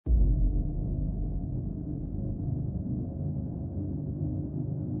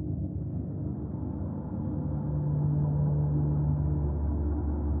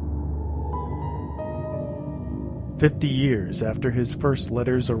50 years after his first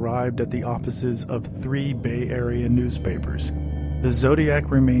letters arrived at the offices of 3 Bay Area newspapers, the Zodiac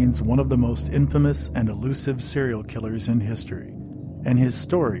remains one of the most infamous and elusive serial killers in history, and his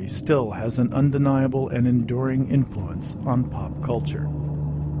story still has an undeniable and enduring influence on pop culture.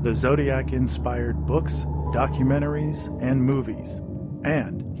 The Zodiac inspired books, documentaries, and movies,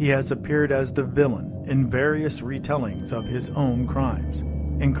 and he has appeared as the villain in various retellings of his own crimes,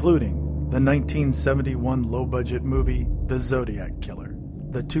 including the 1971 low-budget movie The Zodiac Killer,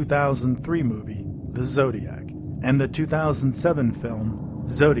 the 2003 movie The Zodiac, and the 2007 film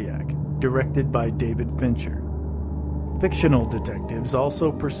Zodiac, directed by David Fincher. Fictional detectives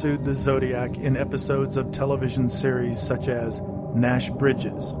also pursued the Zodiac in episodes of television series such as Nash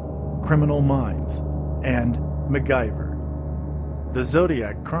Bridges, Criminal Minds, and MacGyver. The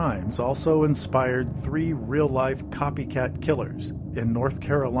Zodiac crimes also inspired 3 real-life copycat killers in North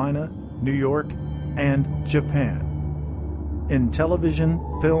Carolina, New York, and Japan. In television,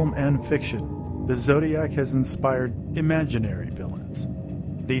 film, and fiction, the Zodiac has inspired imaginary villains.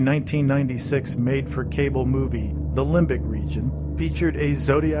 The 1996 made-for-cable movie The Limbic Region featured a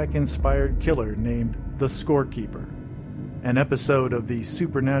Zodiac-inspired killer named the Scorekeeper. An episode of the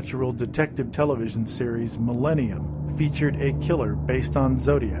supernatural detective television series Millennium featured a killer based on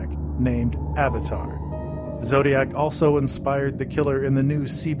Zodiac named Avatar. Zodiac also inspired the killer in the new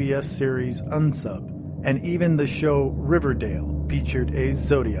CBS series Unsub, and even the show Riverdale featured a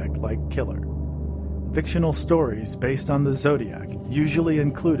Zodiac-like killer. Fictional stories based on the Zodiac usually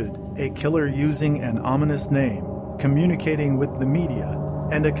included a killer using an ominous name, communicating with the media,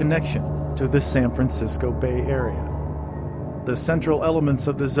 and a connection to the San Francisco Bay Area. The central elements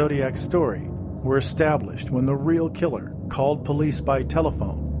of the Zodiac story were established when the real killer called police by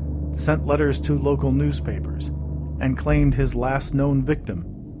telephone, sent letters to local newspapers, and claimed his last known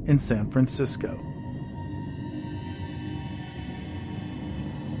victim in San Francisco.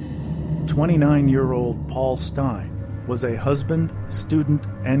 29-year-old Paul Stine was a husband, student,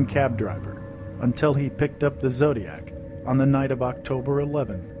 and cab driver until he picked up the Zodiac on the night of October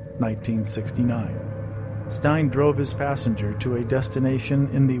 11, 1969. Stine drove his passenger to a destination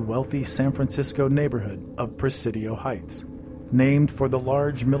in the wealthy San Francisco neighborhood of Presidio Heights, named for the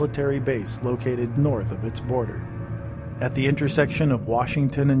large military base located north of its border. At the intersection of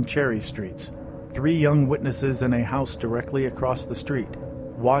Washington and Cherry Streets, 3 young witnesses in a house directly across the street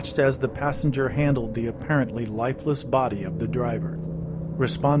watched as the passenger handled the apparently lifeless body of the driver.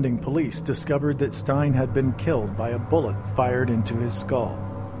 Responding police discovered that Stine had been killed by a bullet fired into his skull.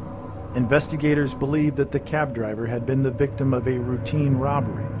 Investigators believed that the cab driver had been the victim of a routine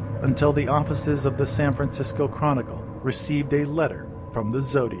robbery until the offices of the San Francisco Chronicle received a letter from the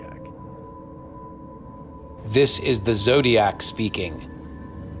Zodiac. This is the Zodiac speaking.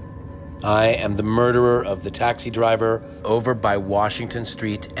 I am the murderer of the taxi driver over by Washington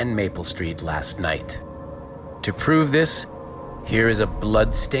Street and Maple Street last night. To prove this, here is a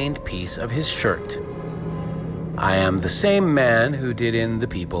blood-stained piece of his shirt. I am the same man who did in the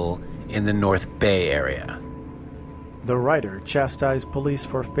people in the North Bay area. The writer chastised police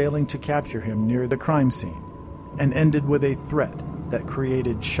for failing to capture him near the crime scene, and ended with a threat that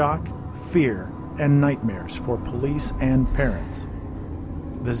created shock, fear, and nightmares for police and parents.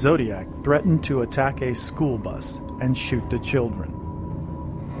 The Zodiac threatened to attack a school bus and shoot the children.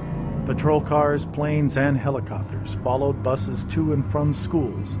 Patrol cars, planes, and helicopters followed buses to and from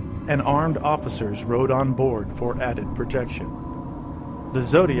schools, and armed officers rode on board for added protection. The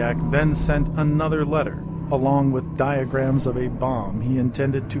Zodiac then sent another letter, along with diagrams of a bomb he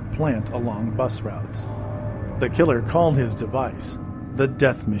intended to plant along bus routes. The killer called his device the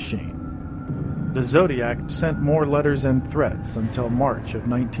Death Machine. The Zodiac sent more letters and threats until March of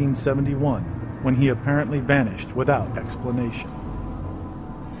 1971, when he apparently vanished without explanation.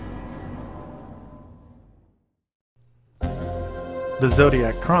 The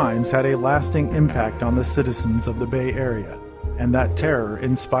Zodiac crimes had a lasting impact on the citizens of the Bay Area, and that terror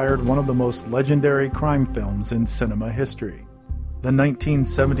inspired one of the most legendary crime films in cinema history. The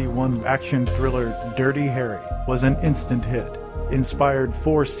 1971 action thriller Dirty Harry was an instant hit, inspired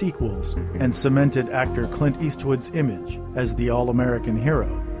 4 sequels, and cemented actor Clint Eastwood's image as the all-American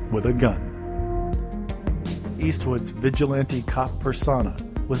hero with a gun. Eastwood's vigilante cop persona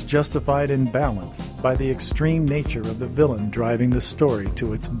was justified and balanced by the extreme nature of the villain driving the story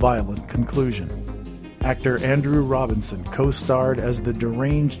to its violent conclusion. Actor Andrew Robinson co-starred as the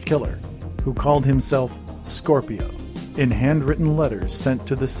deranged killer who called himself Scorpio in handwritten letters sent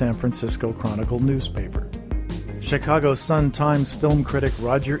to the San Francisco Chronicle newspaper. Chicago Sun-Times film critic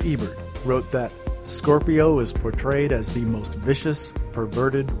Roger Ebert wrote that Scorpio is portrayed as the most vicious,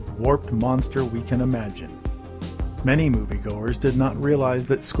 perverted, warped monster we can imagine. Many moviegoers did not realize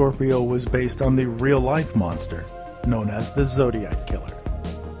that Scorpio was based on the real-life monster, known as the Zodiac Killer.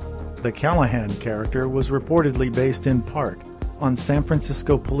 The Callahan character was reportedly based in part on San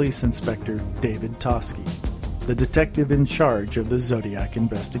Francisco Police Inspector David Toschi, the detective in charge of the Zodiac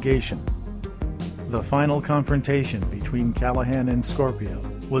investigation. The final confrontation between Callahan and Scorpio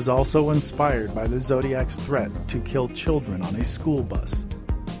was also inspired by the Zodiac's threat to kill children on a school bus.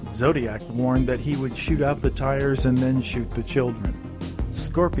 Zodiac warned that he would shoot out the tires and then shoot the children.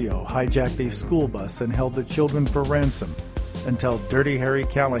 Scorpio hijacked a school bus and held the children for ransom until Dirty Harry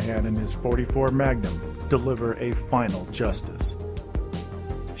Callahan and his .44 Magnum deliver a final justice.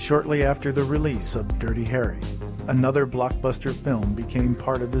 Shortly after the release of Dirty Harry, another blockbuster film became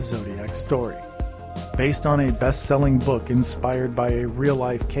part of the Zodiac story. Based on a best-selling book inspired by a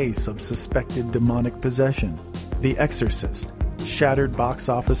real-life case of suspected demonic possession, The Exorcist shattered box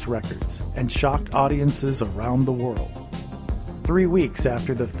office records and shocked audiences around the world. 3 weeks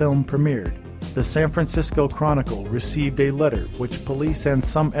after the film premiered, the San Francisco Chronicle received a letter which police and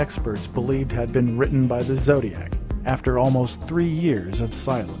some experts believed had been written by the Zodiac after almost 3 years of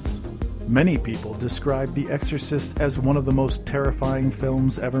silence. Many people described The Exorcist as one of the most terrifying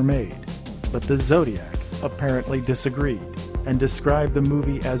films ever made, but the Zodiac apparently disagreed and described the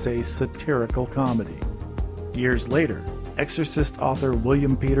movie as a satirical comedy. Years later, Exorcist author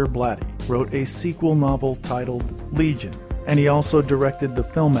William Peter Blatty wrote a sequel novel titled Legion, and he also directed the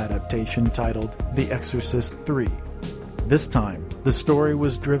film adaptation titled The Exorcist III. This time, the story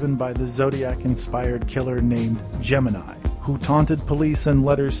was driven by the Zodiac-inspired killer named Gemini, who taunted police in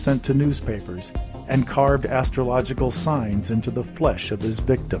letters sent to newspapers and carved astrological signs into the flesh of his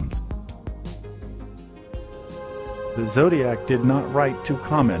victims. The Zodiac did not write to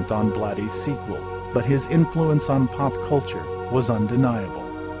comment on Blatty's sequel, but his influence on pop culture was undeniable.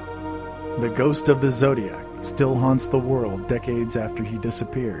 The ghost of the Zodiac still haunts the world decades after he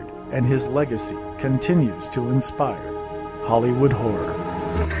disappeared, and his legacy continues to inspire Hollywood horror.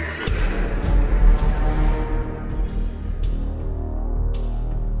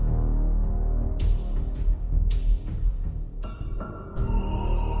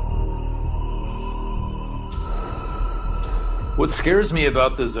 What scares me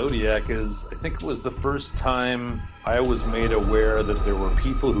about the Zodiac is I think it was the first time I was made aware that there were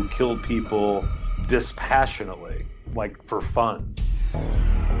people who killed people dispassionately, like for fun.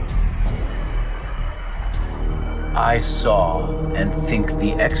 I saw and think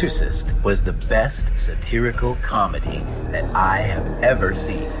The Exorcist was the best satirical comedy that I have ever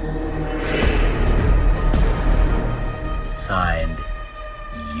seen. Signed,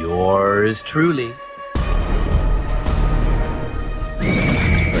 yours truly.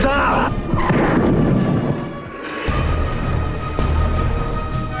 Stop!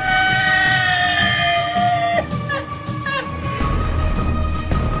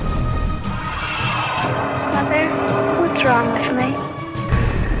 Mother, what's wrong with me?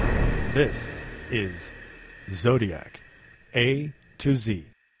 This is Zodiac, A to Z.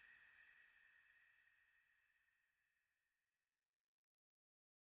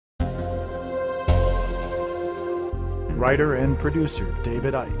 Writer and producer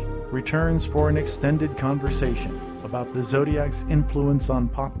David Icke returns for an extended conversation about the Zodiac's influence on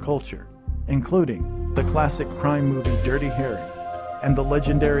pop culture, including the classic crime movie Dirty Harry and the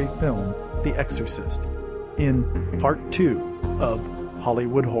legendary film The Exorcist, in Part 2 of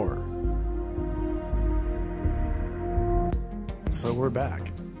Hollywood Horror. So we're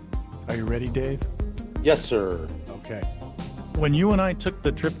back. Are you ready, Dave? Yes, sir. Okay. When you and I took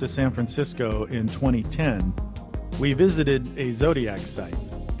the trip to San Francisco in 2010, we visited a Zodiac site,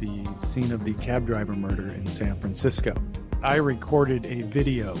 the scene of the cab driver murder in San Francisco. I recorded a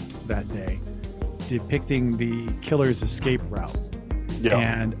video that day depicting the killer's escape route. Yeah.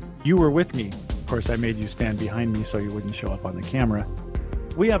 And you were with me. Of course, I made you stand behind me so you wouldn't show up on the camera.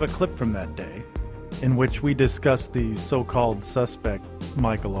 We have a clip from that day in which we discussed the so-called suspect,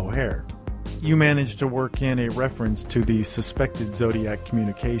 Michael O'Hare. You managed to work in a reference to the suspected Zodiac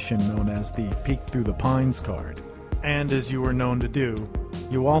communication known as the Peek Through the Pines card. And as you were known to do,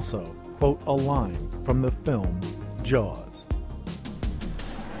 you also quote a line from the film Jaws.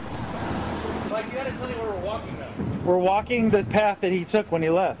 Mike, you gotta tell me where we're walking now. We're walking the path that he took when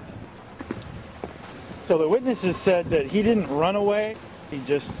he left. So the witnesses said that he didn't run away, he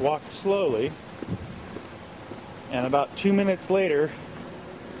just walked slowly. And about 2 minutes later,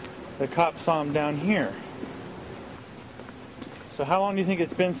 the cops saw him down here. So how long do you think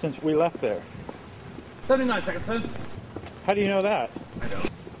it's been since we left there? 79 seconds, son. How do you know that? I know.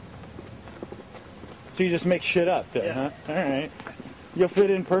 So you just make shit up then, Yeah. huh? All right. You'll fit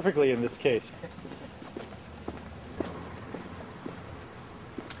in perfectly in this case.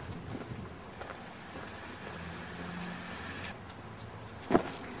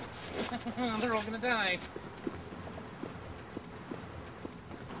 They're all gonna die.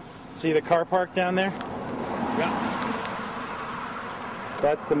 See the car park down there? Yeah.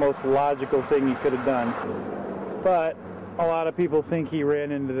 That's the most logical thing he could have done. But a lot of people think he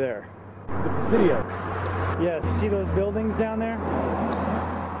ran into there. The Presidio. Yes, see those buildings down there?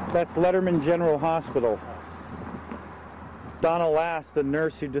 That's Letterman General Hospital. Donna Lass, the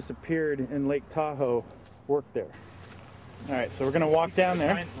nurse who disappeared in Lake Tahoe, worked there. All right, so we're going to walk down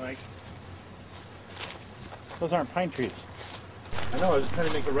there. Those aren't pine trees. I know, I was trying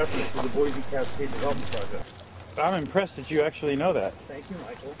to make a reference to the Boise Cascade Development Project. I'm impressed that you actually know that. Thank you,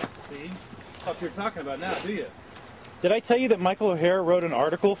 Michael. See? What you're talking about now, do you? Did I tell you that Michael O'Hare wrote an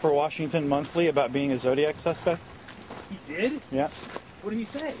article for Washington Monthly about being a Zodiac suspect? He did? Yeah. What did he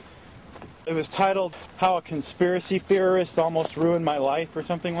say? It was titled, How a Conspiracy Theorist Almost Ruined My Life, or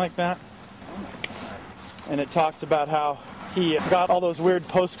something like that. Oh my God. And it talks about how he got all those weird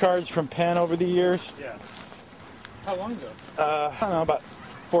postcards from Penn over the years. Yeah. How long ago? I don't know, about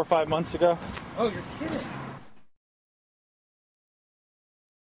 4 or 5 months ago. Oh, you're kidding.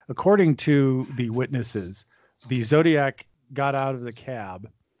 According to the witnesses, the Zodiac got out of the cab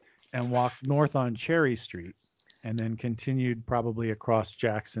and walked north on Cherry Street and then continued probably across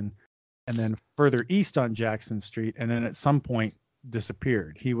Jackson and then further east on Jackson Street, and then at some point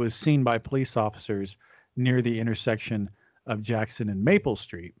disappeared. He was seen by police officers near the intersection of Jackson and Maple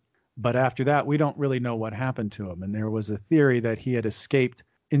Street. But after that, we don't really know what happened to him. And there was a theory that he had escaped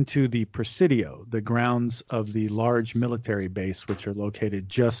into the Presidio, the grounds of the large military base, which are located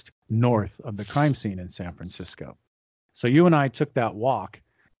just north of the crime scene in San Francisco. So you and I took that walk.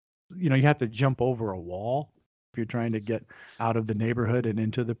 You know, you have to jump over a wall if you're trying to get out of the neighborhood and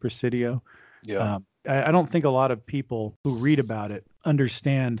into the Presidio. Yeah. I don't think a lot of people who read about it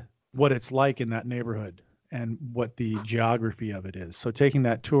understand what it's like in that neighborhood and what the geography of it is. So taking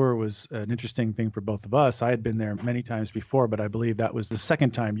that tour was an interesting thing for both of us. I had been there many times before, but I believe that was the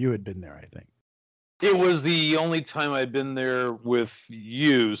second time you had been there, I think. It was the only time I'd been there with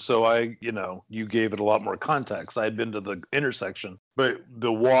you, so you gave it a lot more context. I had been to the intersection, but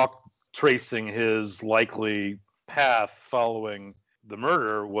the walk tracing his likely path following the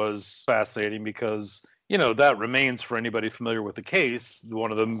murder was fascinating because, that remains, for anybody familiar with the case,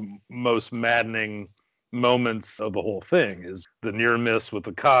 one of the most maddening moments of the whole thing is the near miss with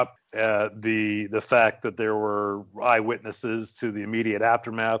the cop, the fact that there were eyewitnesses to the immediate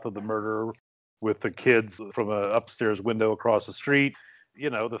aftermath of the murder with the kids from an upstairs window across the street.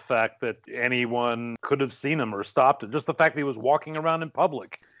 The fact that anyone could have seen him or stopped it. Just the fact that he was walking around in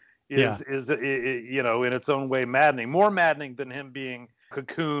public is in its own way maddening. More maddening than him being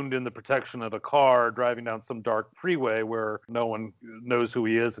cocooned in the protection of a car driving down some dark freeway where no one knows who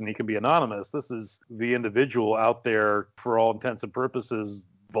he is and he can be anonymous. This is the individual out there, for all intents and purposes,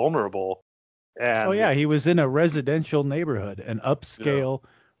 vulnerable. And he was in a residential neighborhood, an upscale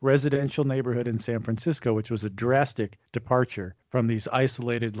residential neighborhood in San Francisco, which was a drastic departure from these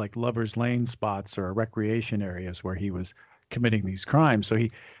isolated like Lover's Lane spots or recreation areas where he was committing these crimes. So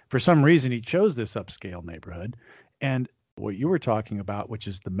for some reason, he chose this upscale neighborhood. And what you were talking about, which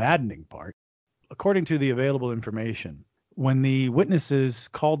is the maddening part, according to the available information, when the witnesses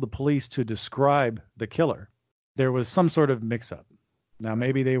called the police to describe the killer, there was some sort of mix-up. Now,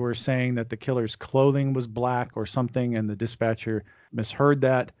 maybe they were saying that the killer's clothing was black or something, and the dispatcher misheard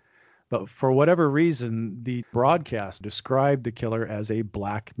that. But for whatever reason, the broadcast described the killer as a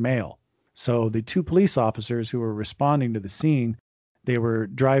black male. So the two police officers who were responding to the scene, they were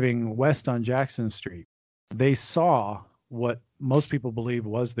driving west on Jackson Street. They saw what most people believe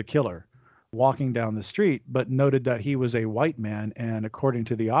was the killer walking down the street, but noted that he was a white man, and according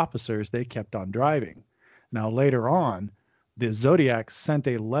to the officers, they kept on driving. Now, later on, the Zodiac sent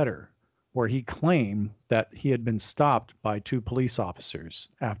a letter where he claimed that he had been stopped by two police officers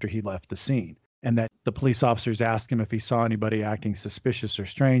after he left the scene, and that the police officers asked him if he saw anybody acting suspicious or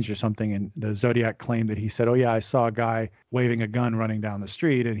strange or something, and the Zodiac claimed that he said, "Oh yeah, I saw a guy waving a gun running down the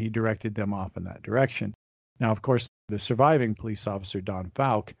street," and he directed them off in that direction. Now, of course, the surviving police officer, Don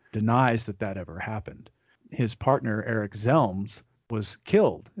Falk, denies that that ever happened. His partner, Eric Zelms, was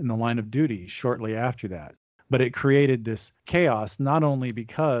killed in the line of duty shortly after that. But it created this chaos, not only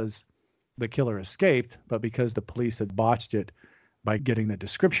because the killer escaped, but because the police had botched it by getting the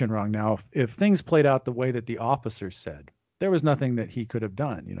description wrong. Now, if things played out the way that the officers said, there was nothing that he could have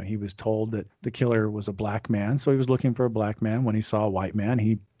done. He was told that the killer was a black man, so he was looking for a black man. When he saw a white man,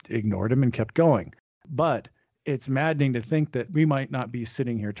 he ignored him and kept going. But it's maddening to think that we might not be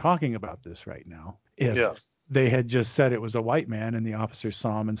sitting here talking about this right now if they had just said it was a white man and the officers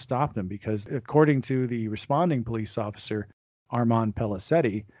saw him and stopped him, because according to the responding police officer, Armand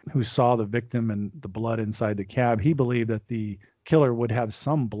Pellicetti, who saw the victim and the blood inside the cab, he believed that the killer would have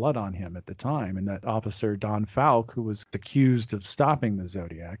some blood on him at the time, and that Officer Don Falk, who was accused of stopping the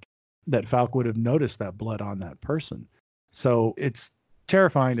Zodiac, that Falk would have noticed that blood on that person. So it's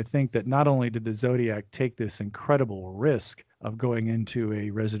terrifying to think that not only did the Zodiac take this incredible risk of going into a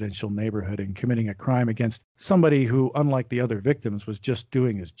residential neighborhood and committing a crime against somebody who, unlike the other victims, was just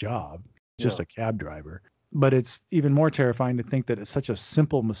doing his job, just a cab driver. But it's even more terrifying to think that such a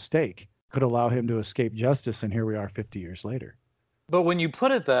simple mistake could allow him to escape justice, and here we are 50 years later. But when you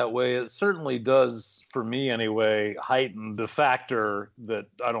put it that way, it certainly does, for me anyway, heighten the factor that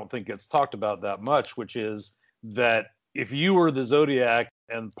I don't think gets talked about that much, which is that if you were the Zodiac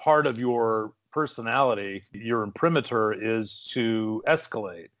and part of your personality, your imprimatur is to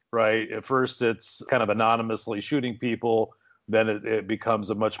escalate, right? At first, it's kind of anonymously shooting people. Then it becomes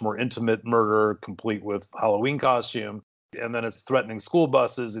a much more intimate murder, complete with Halloween costume. And then it's threatening school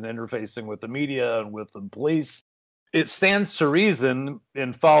buses and interfacing with the media and with the police. It stands to reason,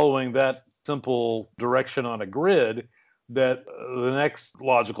 in following that simple direction on a grid, that the next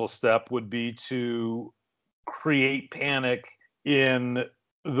logical step would be to create panic in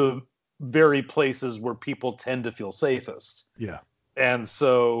the very places where people tend to feel safest. Yeah. And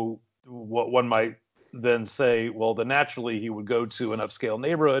so what one might then say, well, then naturally he would go to an upscale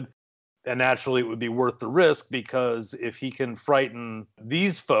neighborhood, and naturally it would be worth the risk, because if he can frighten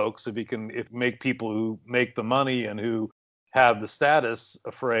these folks, if make people who make the money and who have the status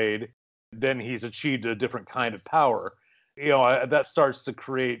afraid, then he's achieved a different kind of power. That starts to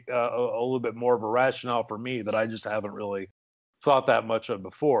create a little bit more of a rationale for me that I just haven't really thought that much of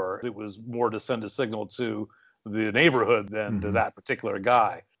before. It was more to send a signal to the neighborhood than to that particular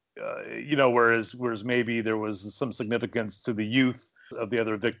guy. Whereas maybe there was some significance to the youth of the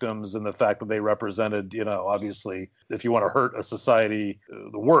other victims and the fact that they represented, obviously, if you want to hurt a society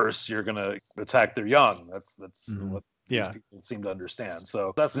the worst, you're going to attack their young. That's what these people seem to understand.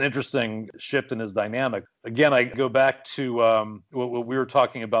 So that's an interesting shift in his dynamic. Again, I go back to what we were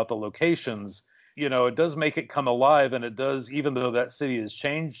talking about, the locations. It does make it come alive, and it does, even though that city has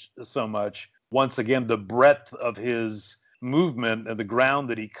changed so much, once again, the breadth of his movement and the ground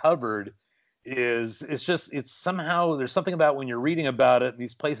that he covered it's somehow, there's something about when you're reading about it,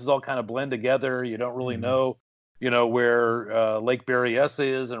 these places all kind of blend together. You don't really know where Lake Berryessa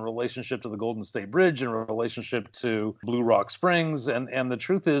is in relationship to the Golden State Bridge, in relationship to Blue Rock Springs, and the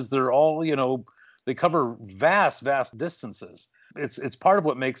truth is they're all, they cover vast distances. It's part of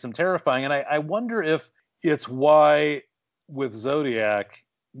what makes them terrifying, and I wonder if it's why with Zodiac,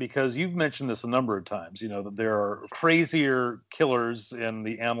 because you've mentioned this a number of times, that there are crazier killers in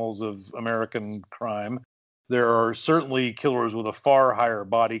the annals of American crime. There are certainly killers with a far higher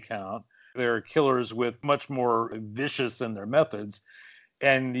body count. There are killers with much more vicious in their methods.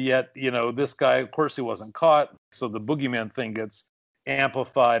 And yet, this guy, of course, he wasn't caught. So the boogeyman thing gets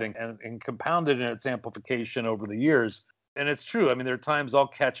amplified and compounded in its amplification over the years. And it's true. I mean, there are times I'll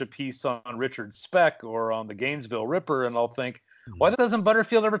catch a piece on Richard Speck or on the Gainesville Ripper, and I'll think, why doesn't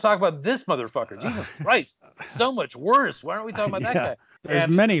Butterfield ever talk about this motherfucker? Jesus Christ, so much worse. Why aren't we talking about that guy? There's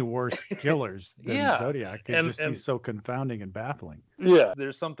many worse killers than Zodiac. He's so confounding and baffling. Yeah,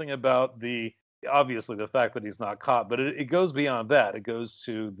 there's something about obviously the fact that he's not caught, but it goes beyond that. It goes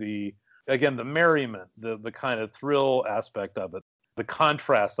to the merriment, the kind of thrill aspect of it, the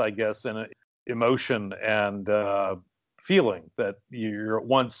contrast, I guess, in emotion and feeling that you're at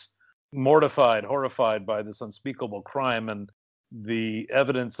once mortified, horrified by this unspeakable crime, and the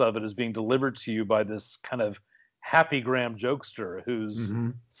evidence of it is being delivered to you by this kind of happy Graham jokester who's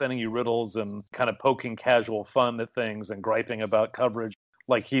sending you riddles and kind of poking casual fun at things and griping about coverage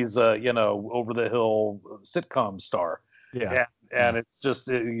like he's a over the hill sitcom star. And it's just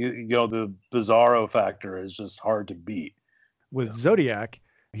the bizarro factor is just hard to beat. With Zodiac,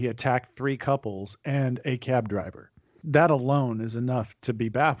 he attacked 3 couples and a cab driver. That alone is enough to be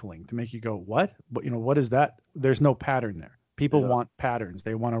baffling, to make you go, what? What is that? There's no pattern there. People want patterns.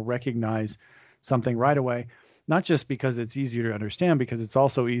 They want to recognize something right away, not just because it's easier to understand, because it's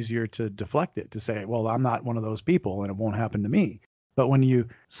also easier to deflect it, to say, well, I'm not one of those people and it won't happen to me. But when you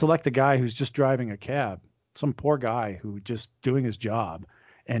select a guy who's just driving a cab, some poor guy who just doing his job,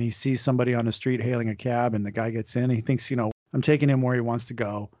 and he sees somebody on the street hailing a cab, and the guy gets in, he thinks, I'm taking him where he wants to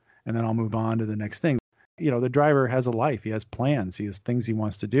go, and then I'll move on to the next thing. The driver has a life. He has plans. He has things he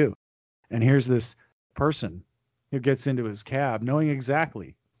wants to do. And here's this person who gets into his cab knowing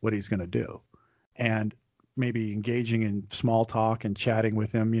exactly what he's going to do, and maybe engaging in small talk and chatting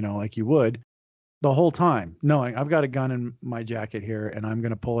with him, like you would the whole time, knowing I've got a gun in my jacket here and I'm going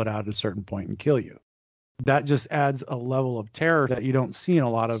to pull it out at a certain point and kill you. that just adds a level of terror that you don't see in a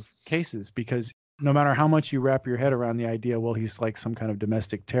lot of cases, because no matter how much you wrap your head around the idea, well, he's like some kind of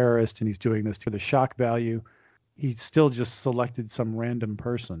domestic terrorist and he's doing this to the shock value, he still just selected some random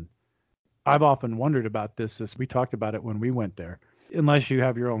person. I've often wondered about this, as we talked about it when we went there. Unless you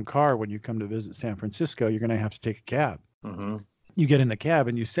have your own car when you come to visit San Francisco, you're going to have to take a cab. Mm-hmm. You get in the cab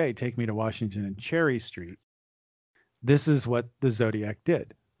and you say, take me to Washington and Cherry Street. This is what the Zodiac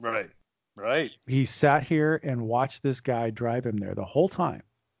did. Right. He sat here and watched this guy drive him there the whole time,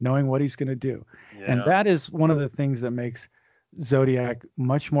 knowing what he's going to do. Yeah. And that is one of the things that makes Zodiac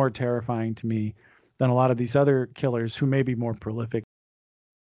much more terrifying to me than a lot of these other killers who may be more prolific.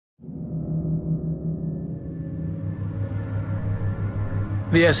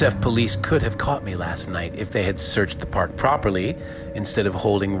 The SF police could have caught me last night if they had searched the park properly, instead of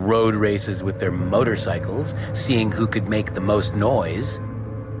holding road races with their motorcycles, seeing who could make the most noise.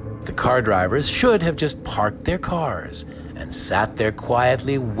 The car drivers should have just parked their cars and sat there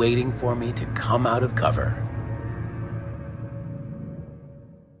quietly waiting for me to come out of cover.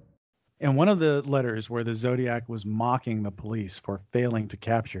 In one of the letters where the Zodiac was mocking the police for failing to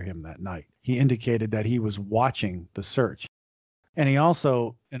capture him that night, he indicated that he was watching the search. And he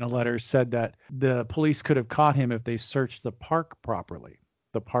also, in a letter, said that the police could have caught him if they searched the park properly,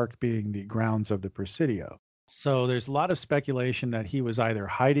 the park being the grounds of the Presidio. So there's a lot of speculation that he was either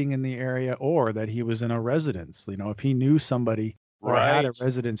hiding in the area or that he was in a residence. You know, if he knew somebody or had a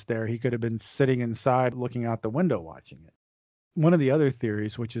residence there, he could have been sitting inside looking out the window watching it. One of the other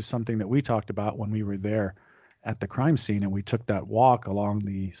theories, which is something that we talked about when we were there at the crime scene and we took that walk along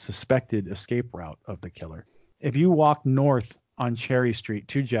the suspected escape route of the killer. If you walk north on Cherry Street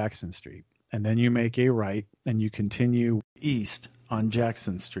to Jackson Street, and then you make a right and you continue east on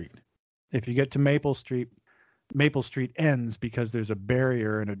Jackson Street. If you get to Maple Street ends because there's a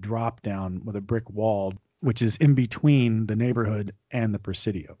barrier and a drop down with a brick wall, which is in between the neighborhood and the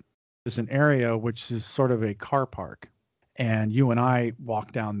Presidio. There's an area which is sort of a car park, and you and I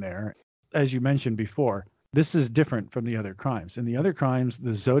walk down there. As you mentioned before, this is different from the other crimes. In the other crimes,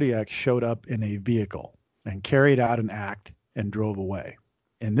 the Zodiac showed up in a vehicle and carried out an act and drove away.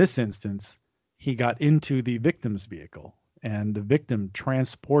 In this instance, he got into the victim's vehicle and the victim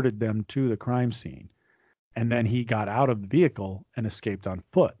transported them to the crime scene. And then he got out of the vehicle and escaped on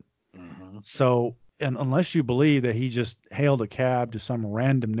foot. Mm-hmm. So, and unless you believe that he just hailed a cab to some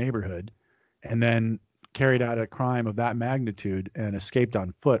random neighborhood and then carried out a crime of that magnitude and escaped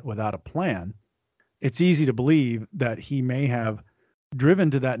on foot without a plan, it's easy to believe that he may have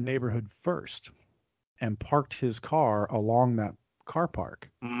driven to that neighborhood first and parked his car along that car park.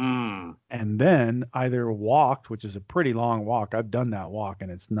 And then either walked, which is a pretty long walk. I've done that walk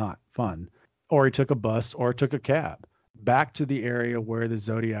and it's not fun. Or he took a bus or took a cab back to the area where the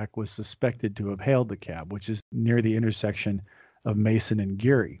Zodiac was suspected to have hailed the cab, which is near the intersection of Mason and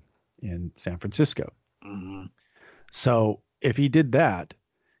Geary in San Francisco. Mm-hmm. So if he did that,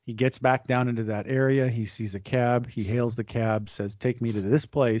 he gets back down into that area. He sees a cab. He hails the cab, says, take me to this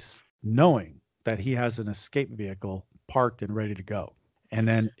place, knowing that he has an escape vehicle parked and ready to go. And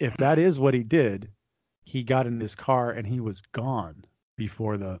then if that is what he did, he got in his car and he was gone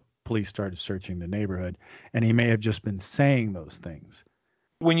before the police started searching the neighborhood. And he may have just been saying those things.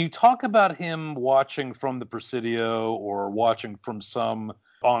 When you talk about him watching from the Presidio or watching from some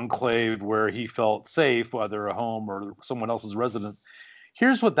enclave where he felt safe, whether a home or someone else's residence,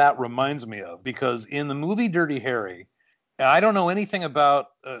 here's what that reminds me of. Because in the movie Dirty Harry, and I don't know anything about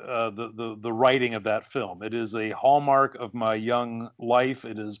the writing of that film. It is a hallmark of my young life.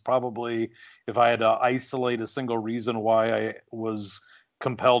 It is probably, if I had to isolate a single reason why I was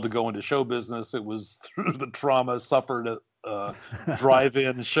compelled to go into show business, it was through the trauma suffered at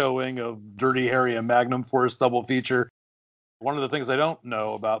drive-in showing of Dirty Harry and Magnum Force double feature. One of the things I don't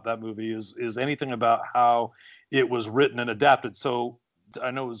know about that movie is anything about how it was written and adapted. So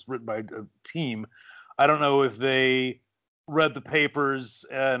I know it was written by a team. I don't know if they read the papers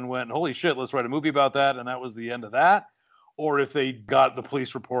and went, holy shit, let's write a movie about that, and that was the end of that, or if they got the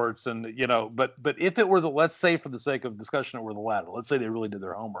police reports and, you know, but if it were let's say for the sake of discussion, it were the latter. Let's say they really did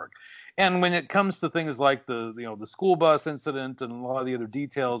their homework. And when it comes to things like the school bus incident and a lot of the other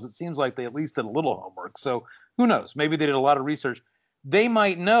details, it seems like they at least did a little homework. So who knows? Maybe they did a lot of research. They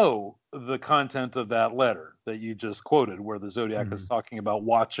might know the content of that letter that you just quoted, where the Zodiac is talking about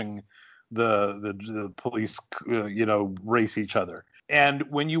watching the police, race each other.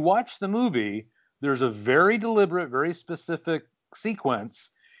 And when you watch the movie, there's a very deliberate, very specific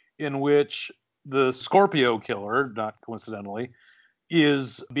sequence in which the Scorpio killer, not coincidentally,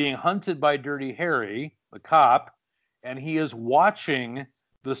 is being hunted by Dirty Harry, the cop, and he is watching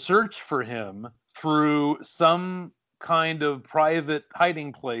the search for him through some kind of private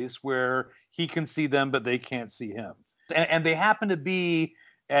hiding place where he can see them, but they can't see him. And they happen to be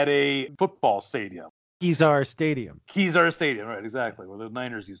at a football stadium. Kezar Stadium. Kezar Stadium, right, exactly, where the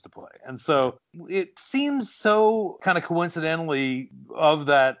Niners used to play. And so it seems so kind of coincidentally of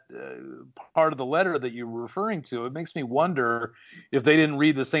that part of the letter that you were referring to. It makes me wonder if they didn't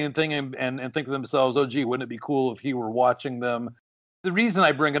read the same thing and think to themselves, oh, gee, wouldn't it be cool if he were watching them? The reason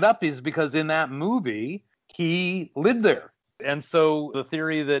I bring it up is because in that movie, he lived there. And so the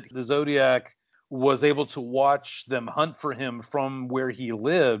theory that the Zodiac was able to watch them hunt for him from where he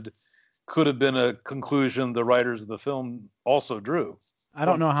lived could have been a conclusion the writers of the film also drew. I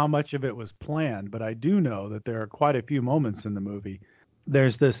don't know how much of it was planned, but I do know that there are quite a few moments in the movie.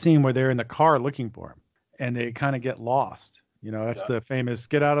 There's the scene where they're in the car looking for him, and they kind of get lost. You know, that's the famous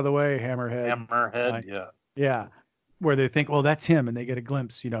 "get out of the way, Hammerhead." Hammerhead, yeah. Yeah, where they think, well, that's him, and they get a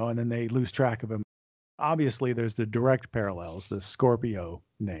glimpse, you know, and then they lose track of him. Obviously, there's the direct parallels, the Scorpio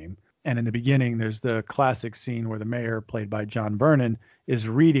name. And in the beginning, there's the classic scene where the mayor, played by John Vernon, is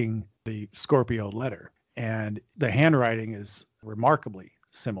reading the Scorpio letter. And the handwriting is remarkably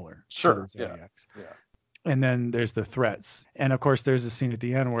similar. Sure. To Zodiac's. Yeah. And then there's the threats. And of course, there's a scene at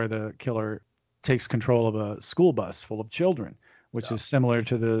the end where the killer takes control of a school bus full of children, which is similar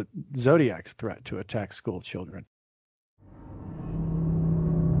to the Zodiac's threat to attack school children.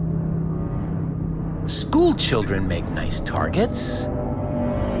 School children make nice targets.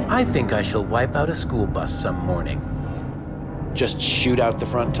 I think I shall wipe out a school bus some morning. Just shoot out the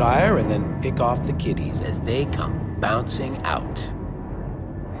front tire and then pick off the kiddies as they come bouncing out.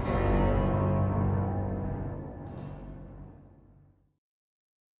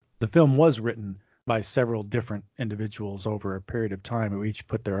 The film was written by several different individuals over a period of time who each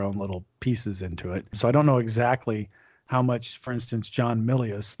put their own little pieces into it. So I don't know exactly how much, for instance, John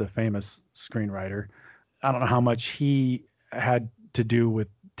Milius, the famous screenwriter, I don't know how much he had to do with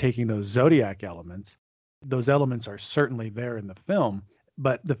taking those Zodiac elements. Those elements are certainly there in the film,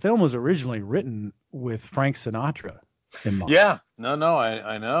 but the film was originally written with Frank Sinatra in mind. Yeah, no,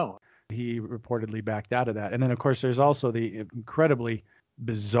 I know. He reportedly backed out of that. And then, of course, there's also the incredibly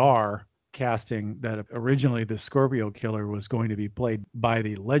bizarre casting that originally the Scorpio killer was going to be played by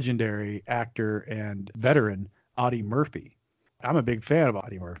the legendary actor and veteran Audie Murphy. I'm a big fan of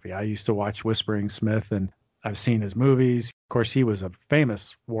Audie Murphy. I used to watch Whispering Smith, and I've seen his movies. Of course, he was a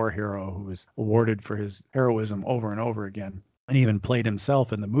famous war hero who was awarded for his heroism over and over again, and even played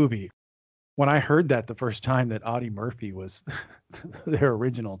himself in the movie. When I heard that the first time that Audie Murphy was their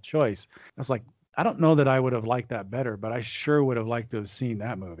original choice, I was like, I don't know that I would have liked that better, but I sure would have liked to have seen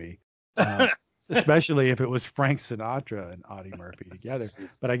that movie, especially if it was Frank Sinatra and Audie Murphy together.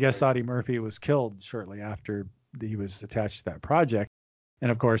 But I guess Audie Murphy was killed shortly after he was attached to that project.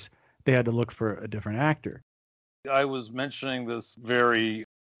 And of course, they had to look for a different actor. I was mentioning this very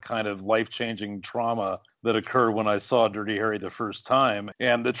kind of life-changing trauma that occurred when I saw Dirty Harry the first time.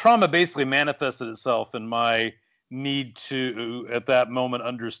 And the trauma basically manifested itself in my need to, at that moment,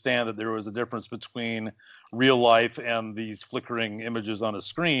 understand that there was a difference between real life and these flickering images on a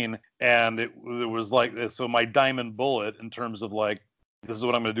screen. And it was like, so my diamond bullet in terms of like, this is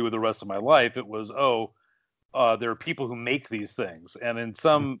what I'm going to do with the rest of my life. It was, there are people who make these things. And in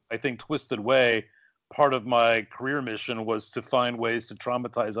some, I think, twisted way, part of my career mission was to find ways to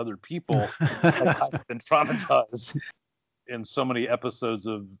traumatize other people. I've been traumatized in so many episodes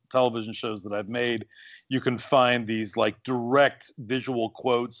of television shows that I've made. You can find these like direct visual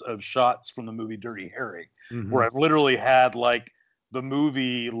quotes of shots from the movie Dirty Harry, where I've literally had like the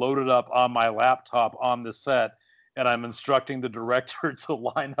movie loaded up on my laptop on the set, and I'm instructing the director to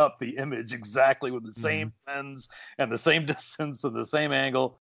line up the image exactly with the same lens and the same distance and the same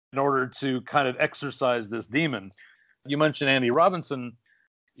angle in order to kind of exorcise this demon. You mentioned Andy Robinson.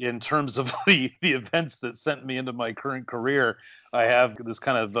 In terms of the events that sent me into my current career, I have this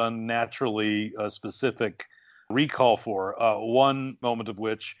kind of unnaturally specific recall for. One moment of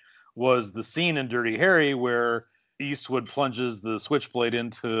which was the scene in Dirty Harry where Eastwood plunges the switchblade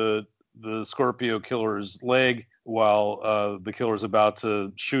into the Scorpio killer's leg while the killer's about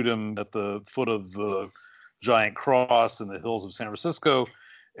to shoot him at the foot of the giant cross in the hills of San Francisco.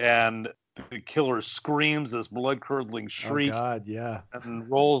 And the killer screams this blood-curdling shriek. Oh God, yeah.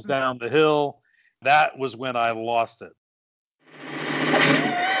 And rolls down the hill. That was when I lost it.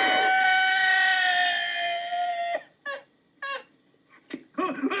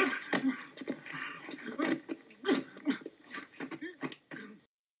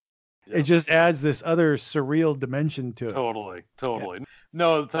 It just adds this other surreal dimension to it. Totally. Yeah.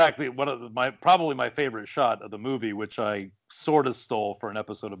 No, in fact, one of probably my favorite shot of the movie, which I sort of stole for an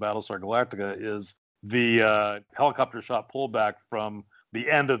episode of Battlestar Galactica, is the helicopter shot pullback from the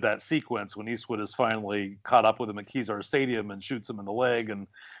end of that sequence when Eastwood is finally caught up with him at Kezar Stadium and shoots him in the leg and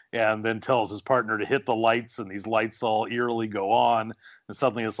then tells his partner to hit the lights, and these lights all eerily go on, and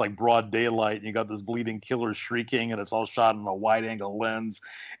suddenly it's like broad daylight, and you got this bleeding killer shrieking, and it's all shot in a wide-angle lens,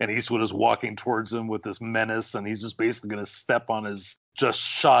 and Eastwood is walking towards him with this menace, and he's just basically going to step on his just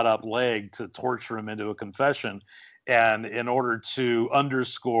shot-up leg to torture him into a confession. And in order to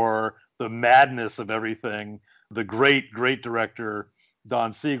underscore the madness of everything, the great director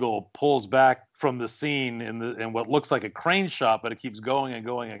Don Siegel pulls back from the scene in what looks like a crane shot, but it keeps going and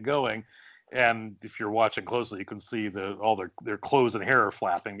going and going. And if you're watching closely, you can see all their clothes and hair are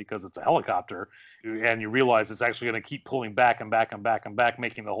flapping because it's a helicopter. And you realize it's actually going to keep pulling back and back and back and back,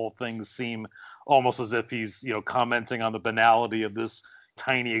 making the whole thing seem almost as if he's, commenting on the banality of this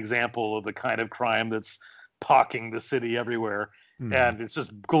tiny example of the kind of crime that's pocking the city everywhere. And it's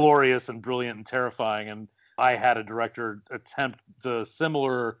just glorious and brilliant and terrifying. And I had a director attempt a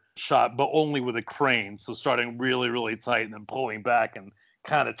similar shot, but only with a crane. So starting really, really tight and then pulling back and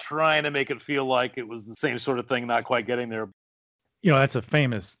kind of trying to make it feel like it was the same sort of thing, not quite getting there. That's a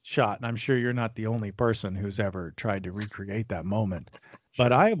famous shot, and I'm sure you're not the only person who's ever tried to recreate that moment.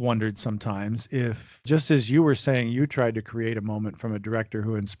 But I have wondered sometimes if, just as you were saying you tried to create a moment from a director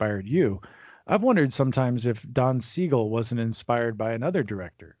who inspired you, I've wondered sometimes if Don Siegel wasn't inspired by another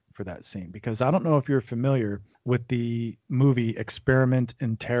director for that scene, because I don't know if you're familiar with the movie Experiment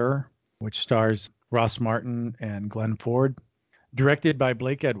in Terror, which stars Ross Martin and Glenn Ford, directed by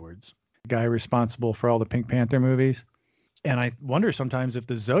Blake Edwards, the guy responsible for all the Pink Panther movies. And I wonder sometimes if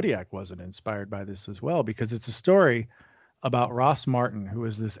the Zodiac wasn't inspired by this as well, because it's a story about Ross Martin, who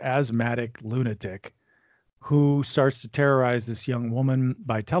is this asthmatic lunatic who starts to terrorize this young woman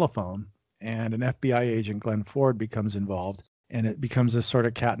by telephone, and an FBI agent, Glenn Ford, becomes involved. And it becomes a sort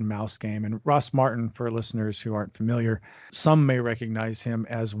of cat and mouse game. And Ross Martin, for listeners who aren't familiar, some may recognize him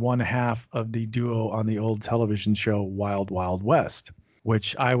as one half of the duo on the old television show Wild Wild West,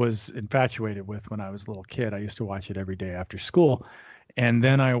 which I was infatuated with when I was a little kid. I used to watch it every day after school. And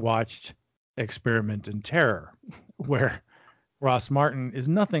then I watched Experiment in Terror, where Ross Martin is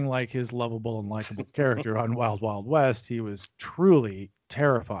nothing like his lovable and likable character on Wild Wild West. He was truly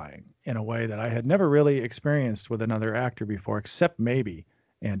terrifying in a way that I had never really experienced with another actor before, except maybe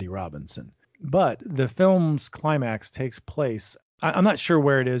Andy Robinson. But the film's climax takes place, I'm not sure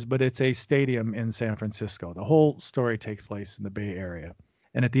where it is, but it's a stadium in San Francisco. The whole story takes place in the Bay Area.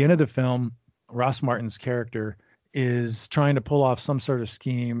 And at the end of the film, Ross Martin's character is trying to pull off some sort of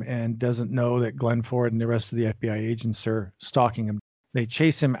scheme and doesn't know that Glenn Ford and the rest of the FBI agents are stalking him. They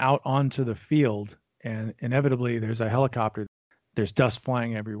chase him out onto the field, and inevitably there's a helicopter. There's dust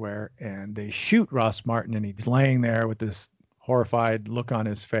flying everywhere, and they shoot Ross Martin, and he's laying there with this horrified look on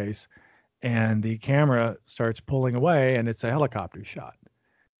his face, and the camera starts pulling away, and it's a helicopter shot.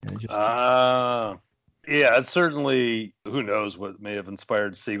 And it just yeah, it's certainly, who knows what may have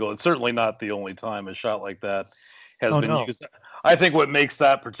inspired Siegel. It's certainly not the only time a shot like that has been used. I think what makes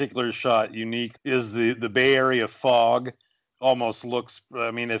that particular shot unique is the Bay Area fog almost looks,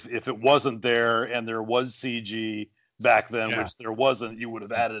 if it wasn't there and there was CG back then, which there wasn't, you would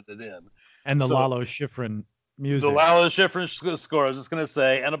have added it in. And the Lalo Schifrin music. The Lalo Schifrin score, I was just going to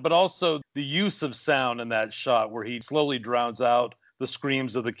say, but also the use of sound in that shot where he slowly drowns out the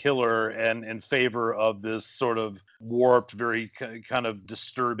screams of the killer and in favor of this sort of warped, very kind of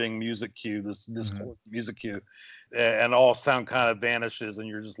disturbing music cue, this music cue, and all sound kind of vanishes and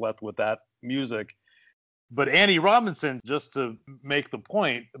you're just left with that music. But Andy Robinson, just to make the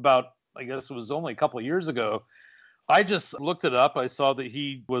point about, I guess it was only a couple of years ago, I just looked it up. I saw that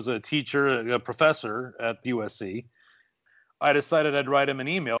he was a teacher, a professor at USC. I decided I'd write him an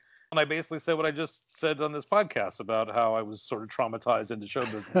email. And I basically said what I just said on this podcast about how I was sort of traumatized into show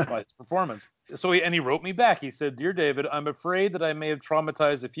business by his performance. So he wrote me back. He said, "Dear David, I'm afraid that I may have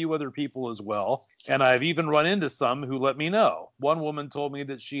traumatized a few other people as well. And I've even run into some who let me know. One woman told me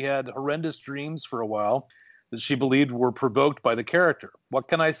that she had horrendous dreams for a while that she believed were provoked by the character. What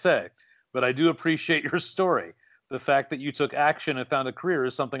can I say? But I do appreciate your story. The fact that you took action and found a career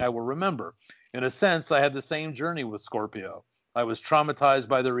is something I will remember. In a sense, I had the same journey with Scorpio. I was traumatized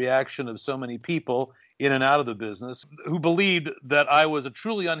by the reaction of so many people in and out of the business who believed that I was a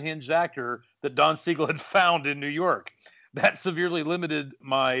truly unhinged actor that Don Siegel had found in New York. That severely limited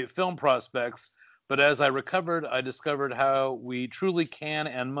my film prospects, but as I recovered, I discovered how we truly can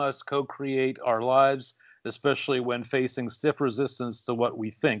and must co-create our lives, especially when facing stiff resistance to what we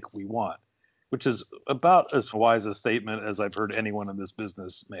think we want." which is about as wise a statement as I've heard anyone in this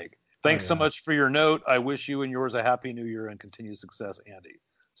business make. Thanks so much for your note. I wish you and yours a happy new year and continued success, Andy.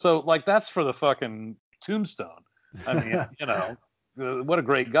 So, like, that's for the fucking tombstone. I mean, what a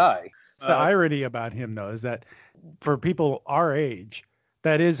great guy. The irony about him, though, is that for people our age,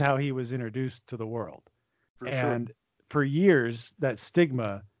 that is how he was introduced to the world. For years, that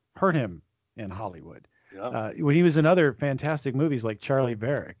stigma hurt him in Hollywood. Yeah. When he was in other fantastic movies like Charlie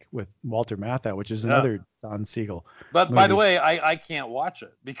Varick with Walter Matthau, which is another Don Siegel But movie. By the way, I can't watch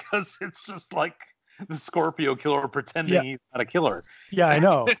it because it's just like the Scorpio killer pretending he's not a killer. Yeah, I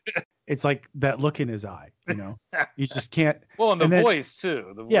know. It's like that look in his eye, You just can't. Well, and the voice,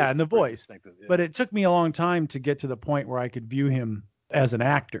 too. And the voice. But it took me a long time to get to the point where I could view him as an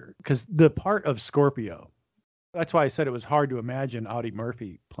actor, because the part of Scorpio, that's why I said it was hard to imagine Audie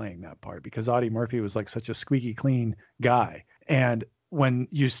Murphy playing that part, because Audie Murphy was like such a squeaky clean guy. And when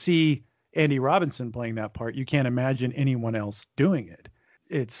you see Andy Robinson playing that part, you can't imagine anyone else doing it.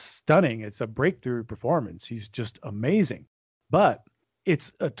 It's stunning. It's a breakthrough performance. He's just amazing. But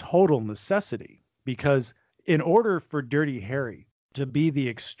it's a total necessity, because in order for Dirty Harry to be the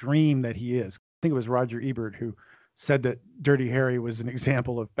extreme that he is, I think it was Roger Ebert who said that Dirty Harry was an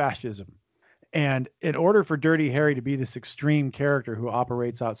example of fascism. And in order for Dirty Harry to be this extreme character who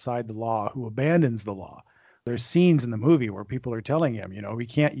operates outside the law, who abandons the law, there's scenes in the movie where people are telling him, we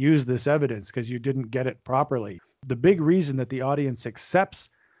can't use this evidence because you didn't get it properly. The big reason that the audience accepts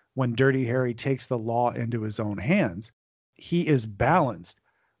when Dirty Harry takes the law into his own hands, he is balanced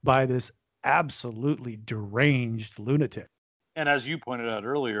by this absolutely deranged lunatic. And as you pointed out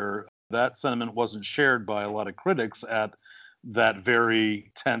earlier, that sentiment wasn't shared by a lot of critics at that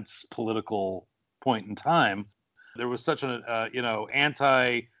very tense political point in time. There was such an,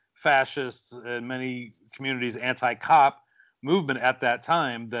 anti-fascist, in many communities, anti-cop movement at that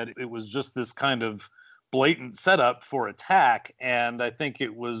time that it was just this kind of blatant setup for attack. And I think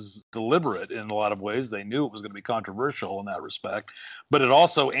it was deliberate in a lot of ways. They knew it was going to be controversial in that respect, but it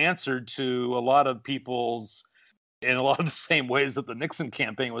also answered to a lot of people's, in a lot of the same ways that the Nixon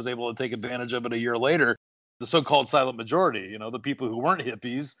campaign was able to take advantage of it a year later. The so-called silent majority, the people who weren't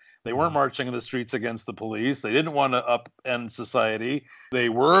hippies, they weren't marching in the streets against the police. They didn't want to upend society. They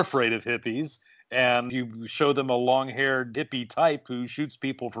were afraid of hippies. And you show them a long-haired hippie type who shoots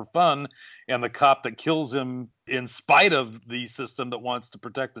people for fun, and the cop that kills him in spite of the system that wants to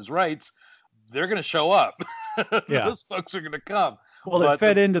protect his rights, they're going to show up. Yeah. Those folks are going to come. Well, it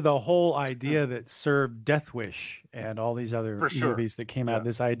fed into the whole idea that served Death Wish and all these other movies that came out,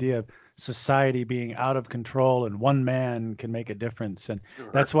 this idea of society being out of control and one man can make a difference. And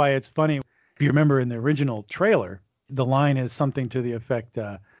that's why it's funny. If you remember in the original trailer, the line is something to the effect,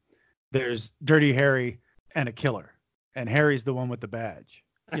 there's Dirty Harry and a killer, and Harry's the one with the badge.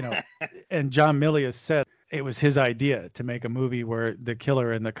 And John Milius said it was his idea to make a movie where the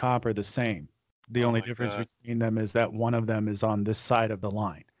killer and the cop are the same. The only difference between them is that one of them is on this side of the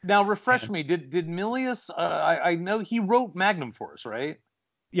line. Now, refresh me. Did Milius? I know he wrote Magnum Force, right?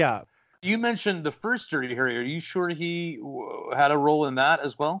 Yeah. You mentioned the first Dirty Harry. Are you sure he had a role in that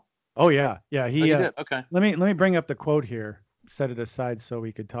as well? Oh yeah, yeah. He did. Okay. Let me bring up the quote here. Set it aside so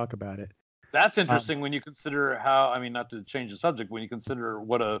we could talk about it. That's interesting when you consider how. I mean, not to change the subject. When you consider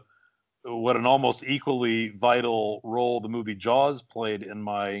what an almost equally vital role the movie Jaws played in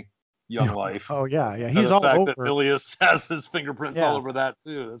my young life. Oh yeah. He's all over. The fact that Milius has his fingerprints all over that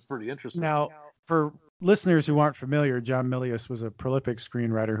too. That's pretty interesting. Now, for listeners who aren't familiar, John Milius was a prolific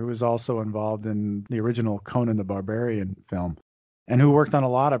screenwriter who was also involved in the original Conan the Barbarian film, and who worked on a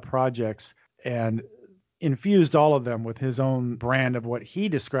lot of projects and infused all of them with his own brand of what he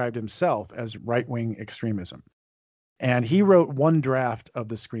described himself as right-wing extremism. And he wrote one draft of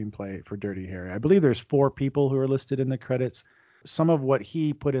the screenplay for Dirty Harry. I believe there's 4 people who are listed in the credits. Some of what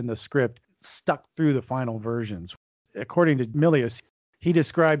he put in the script stuck through the final versions. According to Milius, he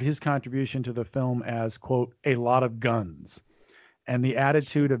described his contribution to the film as, quote, a lot of guns, and the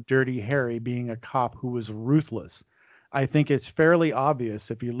attitude of Dirty Harry being a cop who was ruthless. I think it's fairly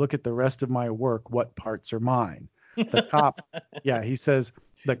obvious if you look at the rest of my work what parts are mine. The cop, he says,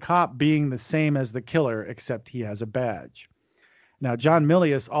 the cop being the same as the killer, except he has a badge. Now, John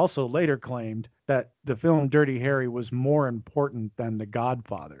Milius also later claimed that the film Dirty Harry was more important than The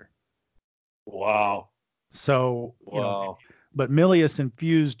Godfather. Wow. So, but Milius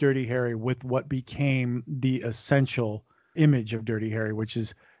infused Dirty Harry with what became the essential image of Dirty Harry, which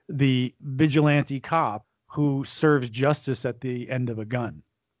is the vigilante cop who serves justice at the end of a gun.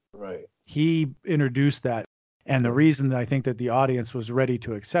 Right. He introduced that. And the reason that I think that the audience was ready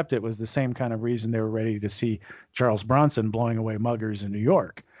to accept it was the same kind of reason they were ready to see Charles Bronson blowing away muggers in New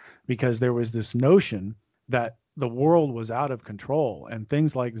York. because there was this notion that the world was out of control, and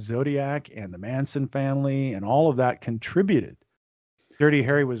things like Zodiac and the Manson family and all of that contributed. Dirty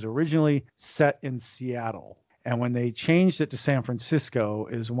Harry was originally set in Seattle, and when they changed it to San Francisco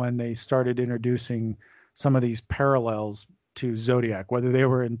is when they started introducing some of these parallels to Zodiac, whether they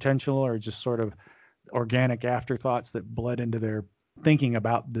were intentional or just sort of organic afterthoughts that bled into their thinking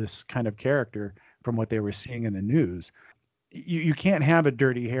about this kind of character from what they were seeing in the news. You can't have a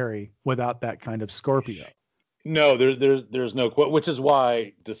Dirty Harry without that kind of Scorpio. No, there's no question, which is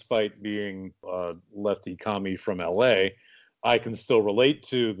why, despite being a lefty commie from LA, I can still relate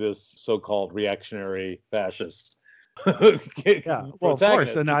to this so-called reactionary fascist. Yeah, well, of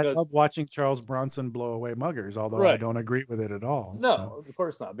course, and I love watching Charles Bronson blow away muggers, although I don't agree with it at all. No, of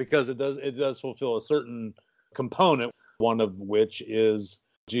course not, because it does fulfill a certain component, one of which is,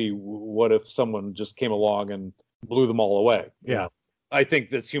 gee, what if someone just came along and blew them all away? Yeah. I think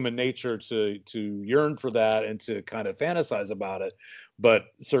that's human nature to yearn for that and to kind of fantasize about it, but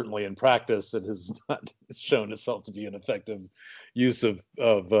certainly in practice, it has not shown itself to be an effective use of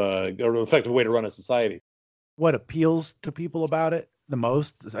or an effective way to run a society. What appeals to people about it the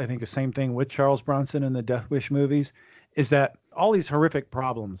most, I think the same thing with Charles Bronson and the Death Wish movies, is that all these horrific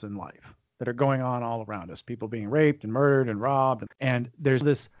problems in life that are going on all around us, people being raped and murdered and robbed, and there's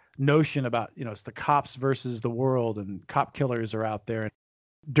this notion about, it's the cops versus the world, and cop killers are out there.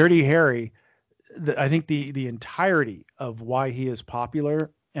 Dirty Harry, I think the entirety of why he is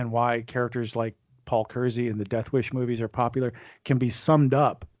popular and why characters like Paul Kersey and the Death Wish movies are popular can be summed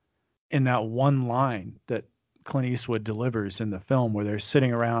up in that one line that Clint Eastwood delivers in the film, where they're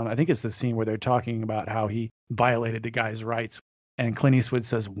sitting around. I think it's the scene where they're talking about how he violated the guy's rights. And Clint Eastwood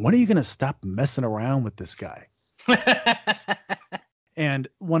says, "When are you going to stop messing around with this guy?" And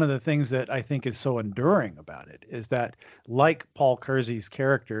one of the things that I think is so enduring about it is that, like Paul Kersey's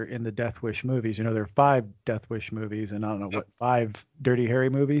character in the Death Wish movies, there are 5 Death Wish movies and I don't know what, 5 Dirty Harry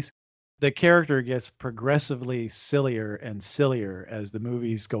movies. The character gets progressively sillier and sillier as the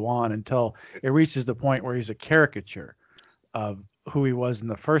movies go on until it reaches the point where he's a caricature of who he was in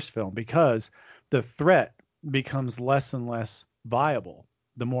the first film, because the threat becomes less and less viable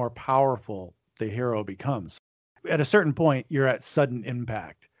the more powerful the hero becomes. At a certain point, you're at sudden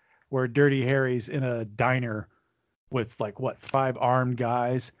impact, where Dirty Harry's in a diner with 5 armed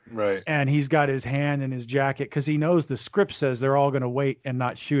guys. Right. And he's got his hand in his jacket because he knows the script says they're all going to wait and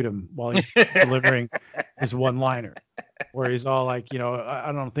not shoot him while he's delivering his one-liner, where he's all like,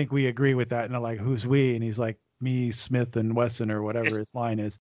 I don't think we agree with that. And they're like, "Who's we?" And he's like, "Me, Smith, and Wesson," or whatever his line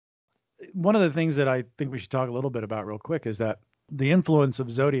is. One of the things that I think we should talk a little bit about real quick is that the influence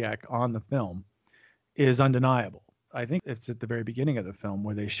of Zodiac on the film is undeniable. I think it's at the very beginning of the film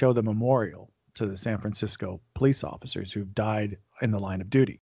where they show the memorial to the San Francisco police officers who've died in the line of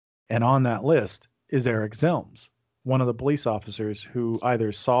duty. And on that list is Eric Zelms, one of the police officers who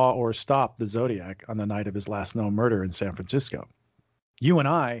either saw or stopped the Zodiac on the night of his last known murder in San Francisco. You and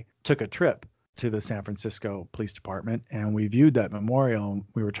I took a trip to the San Francisco Police Department, and we viewed that memorial, and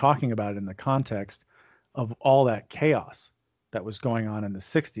we were talking about it in the context of all that chaos that was going on in the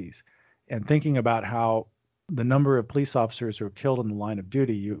 60s, and thinking about how the number of police officers who were killed in the line of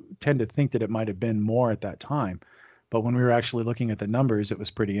duty, you tend to think that it might have been more at that time. But when we were actually looking at the numbers, it was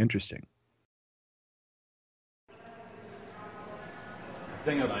pretty interesting. The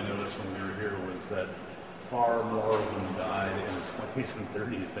thing that I noticed when we were here was that far more women died in the 20s and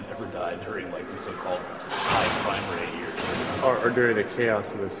 30s than ever died during the so-called high crime rate years. Or during the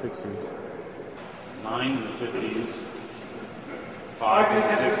chaos of the 60s. 9 in the 50s, 5 in the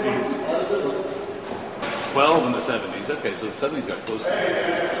 60s. 12 in the 70s. Okay, so the 70s got close to the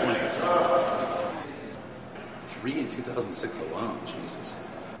 20s. 3 in 2006 alone. Jesus.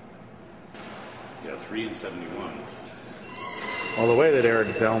 Yeah, 3 in 71. Well, the way that Eric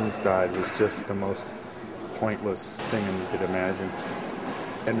Zelms died was just the most pointless thing you could imagine.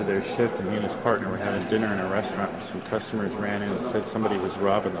 End of their shift, and he and his partner were having dinner in a restaurant where some customers ran in and said somebody was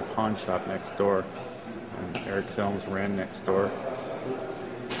robbing the pawn shop next door. And Eric Zelms ran next door.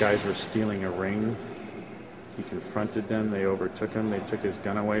 Guys were stealing a ring. He confronted them. They overtook him. They took his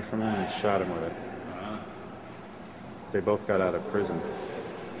gun away from him and shot him with it. They both got out of prison.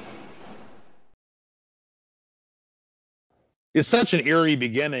 It's such an eerie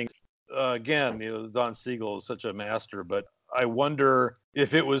beginning. Again, Don Siegel is such a master, but I wonder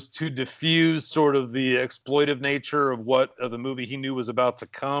if it was to diffuse sort of the exploitive nature of the movie he knew was about to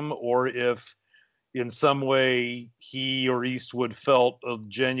come, or if in some way he or Eastwood felt a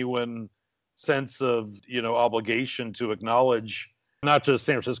genuine sense of obligation to acknowledge not just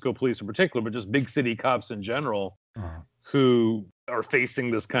San Francisco police in particular, but just big city cops in general, who are facing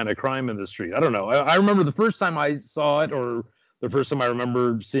this kind of crime in the street. I don't know. I remember the first time I saw it, or the first time I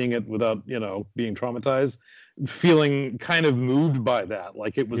remember seeing it without, being traumatized, feeling kind of moved by that.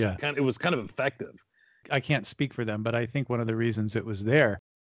 Like it was kind of effective. I can't speak for them, but I think one of the reasons it was there,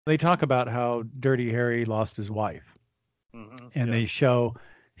 they talk about how Dirty Harry lost his wife, and they show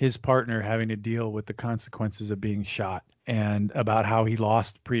his partner having to deal with the consequences of being shot, and about how he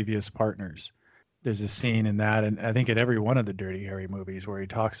lost previous partners. There's a scene in that, and I think in every one of the Dirty Harry movies, where he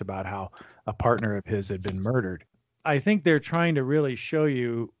talks about how a partner of his had been murdered. I think they're trying to really show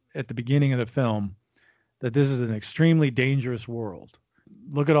you at the beginning of the film that this is an extremely dangerous world.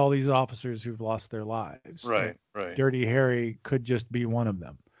 Look at all these officers who've lost their lives. Right. Dirty Harry could just be one of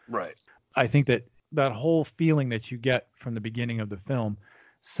them. Right. I think that whole feeling that you get from the beginning of the film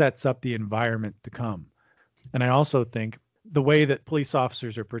sets up the environment to come. And I also think the way that police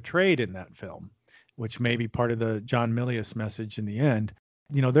officers are portrayed in that film, which may be part of the John Milius message in the end,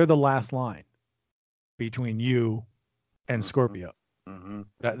 they're the last line between you and Scorpio.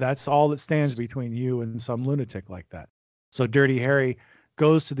 That's all that stands between you and some lunatic like that. So Dirty Harry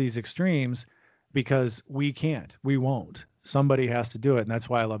goes to these extremes because we won't. Somebody has to do it. And that's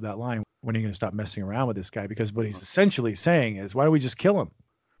why I love that line. When are you going to stop messing around with this guy? Because what he's essentially saying is, why don't we just kill him?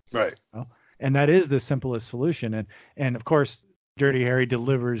 Right. And that is the simplest solution. And of course, Dirty Harry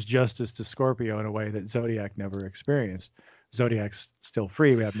delivers justice to Scorpio in a way that Zodiac never experienced. Zodiac's still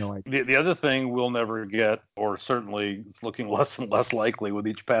free. We have no idea. The other thing we'll never get, or certainly it's looking less and less likely with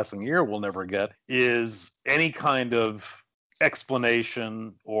each passing year we'll never get, is any kind of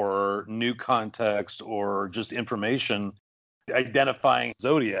explanation or new context or just information identifying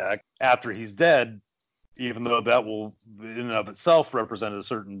Zodiac after he's dead, even though that will in and of itself represent a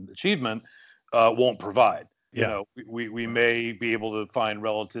certain achievement, won't provide. We may be able to find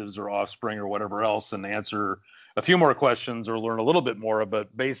relatives or offspring or whatever else and answer a few more questions or learn a little bit more,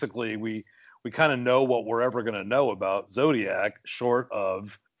 but basically we kind of know what we're ever going to know about Zodiac, short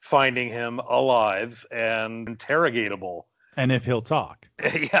of finding him alive and interrogatable. And if he'll talk.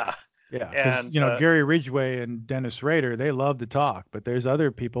 Yeah. Because, Gary Ridgway and Dennis Rader, they love to talk, but there's other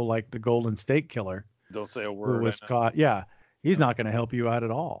people like the Golden State Killer. Don't say a word. Who was caught. Yeah. He's not going to help you out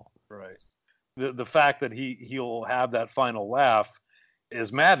at all. Right. The fact that he'll have that final laugh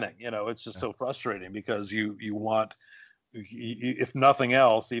is maddening. It's just so frustrating because you want, if nothing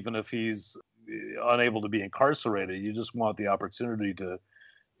else, even if he's unable to be incarcerated, you just want the opportunity to,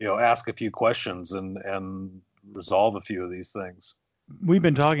 ask a few questions and resolve a few of these things. We've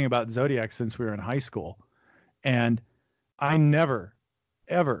been talking about Zodiac since we were in high school, and I never,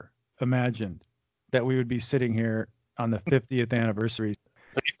 ever imagined that we would be sitting here on the 50th anniversary.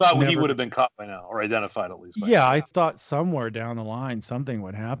 But you thought he would have been caught by now, or identified at least by now. I thought somewhere down the line something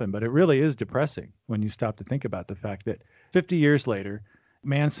would happen, but it really is depressing when you stop to think about the fact that 50 years later,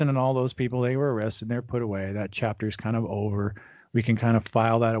 Manson and all those people, they were arrested and they're put away. That chapter's kind of over. We can kind of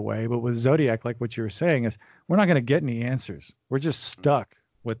file that away. But with Zodiac, like what you were saying, is we're not going to get any answers. We're just stuck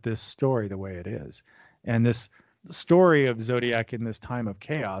with this story the way it is. And this story of Zodiac in this time of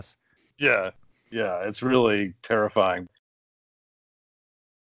chaos. Yeah, it's really terrifying.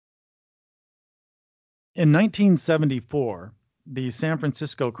 In 1974, the San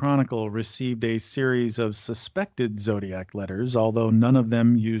Francisco Chronicle received a series of suspected Zodiac letters, although none of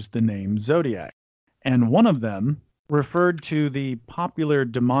them used the name Zodiac. And one of them referred to the popular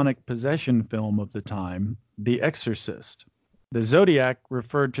demonic possession film of the time, The Exorcist. The Zodiac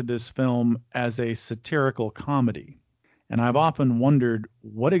referred to this film as a satirical comedy. And I've often wondered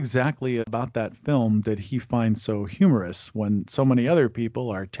what exactly about that film did he find so humorous when so many other people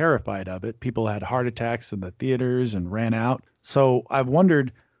are terrified of it. People had heart attacks in the theaters and ran out. So I've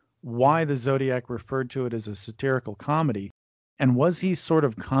wondered why the Zodiac referred to it as a satirical comedy. And was he sort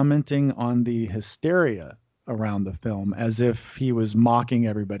of commenting on the hysteria around the film, as if he was mocking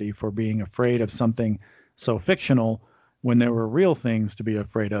everybody for being afraid of something so fictional when there were real things to be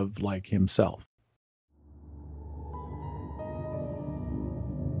afraid of, like himself?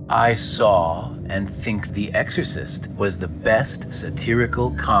 I saw and think The Exorcist was the best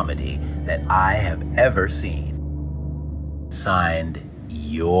satirical comedy that I have ever seen. Signed,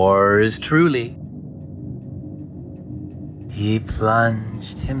 yours truly. He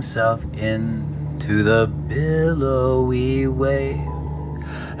plunged himself into the billowy wave,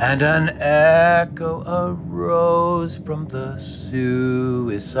 and an echo arose from the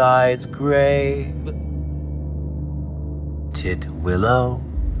suicide's grave. Titwillow,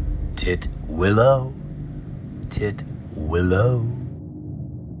 Titwillow, Titwillow.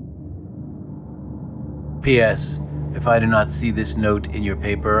 P.S. If I do not see this note in your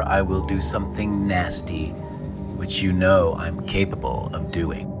paper, I will do something nasty which you know I'm capable of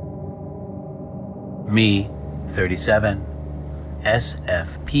doing. Me, 37,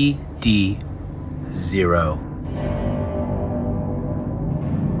 SFPD 0.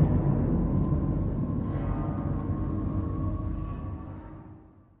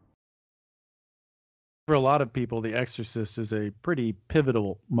 For a lot of people, The Exorcist is a pretty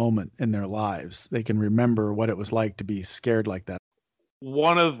pivotal moment in their lives. They can remember what it was like to be scared like that.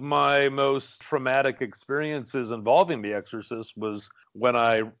 One of my most traumatic experiences involving The Exorcist was when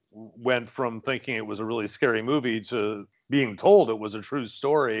I went from thinking it was a really scary movie to being told it was a true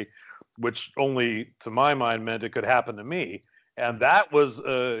story, which only, to my mind, meant it could happen to me. And that was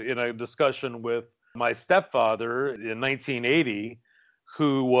in a discussion with my stepfather in 1980,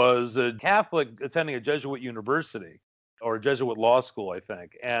 who was a Catholic attending a Jesuit university or a Jesuit law school, I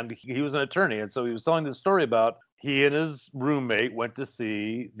think. And he was an attorney. And so he was telling this story about he and his roommate went to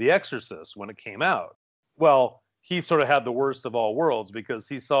see The Exorcist when it came out. Well, he sort of had the worst of all worlds because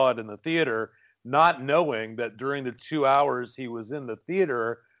he saw it in the theater, not knowing that during the 2 hours he was in the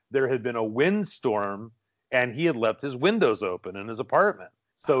theater, there had been a windstorm and he had left his windows open in his apartment.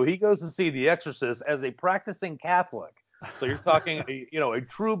 So he goes to see The Exorcist as a practicing Catholic. So you're talking, a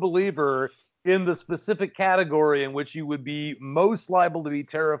true believer in the specific category in which you would be most liable to be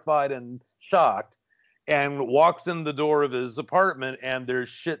terrified and shocked, and walks in the door of his apartment and there's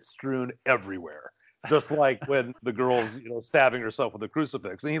shit strewn everywhere. Just like when the girl's, stabbing herself with a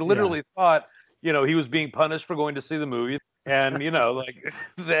crucifix. And he literally thought, he was being punished for going to see the movie. And,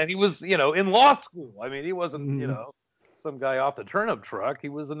 then he was, in law school. I mean, he wasn't, some guy off the turnip truck. He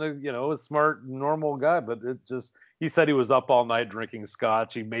was a smart, normal guy, but he said he was up all night drinking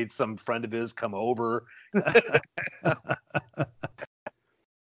scotch. He made some friend of his come over.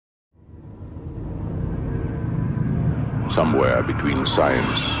 Somewhere between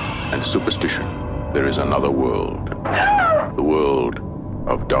science and superstition, there is another world. The world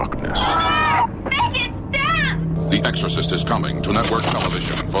of darkness. Make it stop! The Exorcist is coming to network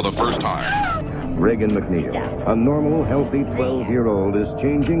television for the first time. Reagan McNeil, a normal, healthy 12-year-old, is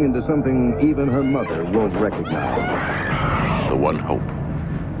changing into something even her mother won't recognize. The one hope.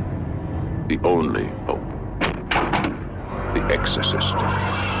 The only hope. The Exorcist.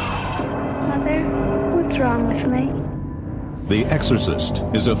 Mother, what's wrong with me? The Exorcist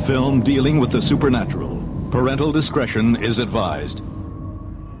is a film dealing with the supernatural. Parental discretion is advised.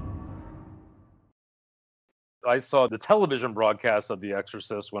 I saw the television broadcast of The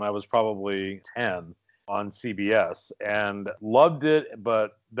Exorcist when I was probably 10 on CBS and loved it,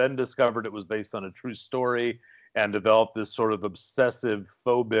 but then discovered it was based on a true story and developed this sort of obsessive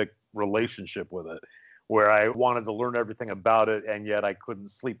phobic relationship with it, where I wanted to learn everything about it, and yet I couldn't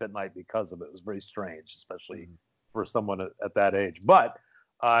sleep at night because of it. It was very strange, especially for someone at that age. But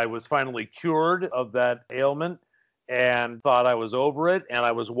I was finally cured of that ailment and thought I was over it. And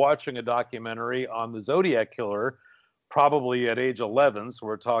I was watching a documentary on the Zodiac Killer, probably at age 11. So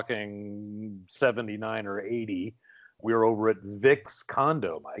we're talking 79 or 80. We were over at Vic's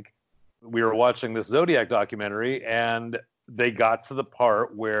condo, Mike. We were watching this Zodiac documentary, and they got to the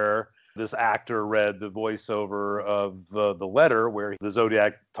part where this actor read the voiceover of the letter where the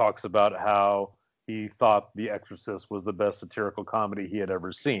Zodiac talks about how he thought The Exorcist was the best satirical comedy he had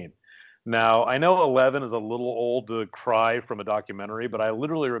ever seen. Now, I know 11 is a little old to cry from a documentary, but I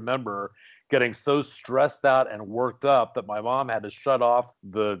literally remember getting so stressed out and worked up that my mom had to shut off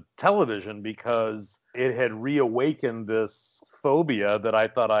the television because it had reawakened this phobia that I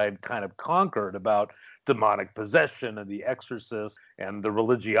thought I had kind of conquered about demonic possession and The Exorcist and the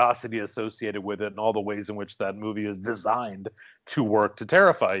religiosity associated with it and all the ways in which that movie is designed to work to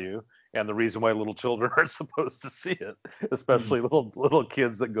terrify you. And the reason why little children aren't supposed to see it, especially little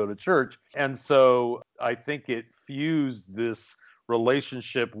kids that go to church. And so I think it fused this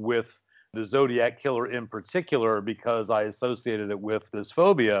relationship with the Zodiac Killer in particular because I associated it with this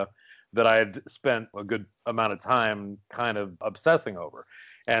phobia that I had spent a good amount of time kind of obsessing over.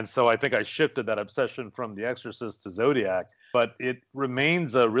 And so I think I shifted that obsession from The Exorcist to Zodiac, but it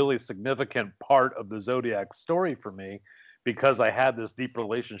remains a really significant part of the Zodiac story for me, because I had this deep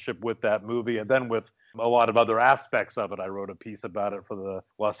relationship with that movie, and then with a lot of other aspects of it. I wrote a piece about it for the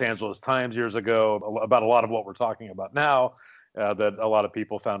Los Angeles Times years ago about a lot of what we're talking about now that a lot of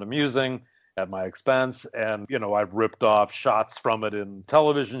people found amusing at my expense. And, I've ripped off shots from it in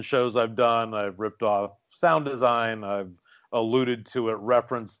television shows I've done. I've ripped off sound design. I've alluded to it,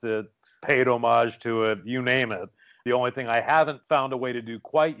 referenced it, paid homage to it, you name it. The only thing I haven't found a way to do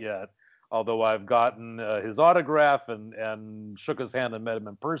quite yet, although I've gotten his autograph and shook his hand and met him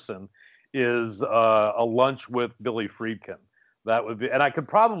in person, is a lunch with Billy Friedkin. That would be, and I could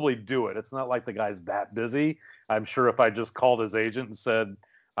probably do it. It's not like the guy's that busy. I'm sure if I just called his agent and said,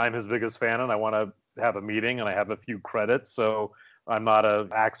 I'm his biggest fan and I want to have a meeting and I have a few credits, so I'm not an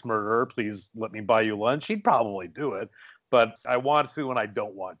axe murderer, please let me buy you lunch, he'd probably do it. But I want to and I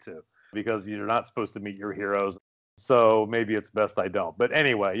don't want to, because you're not supposed to meet your heroes. So maybe it's best I don't. But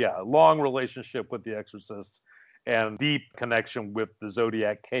anyway, yeah, long relationship with The Exorcist and deep connection with the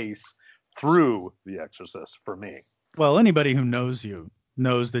Zodiac case through The Exorcist for me. Well, anybody who knows you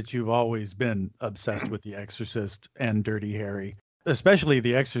knows that you've always been obsessed with The Exorcist and Dirty Harry, especially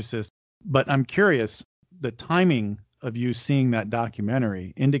The Exorcist. But I'm curious, the timing of you seeing that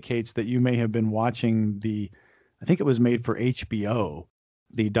documentary indicates that you may have been watching I think it was made for HBO,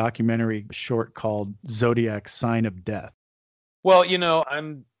 the documentary short called Zodiac Sign of Death. Well,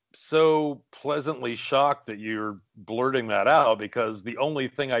 I'm so pleasantly shocked that you're blurting that out, because the only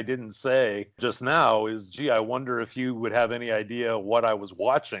thing I didn't say just now is, gee, I wonder if you would have any idea what I was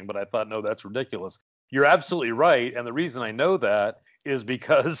watching. But I thought, no, that's ridiculous. You're absolutely right. And the reason I know that is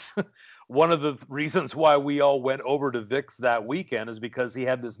because one of the reasons why we all went over to Vic's that weekend is because he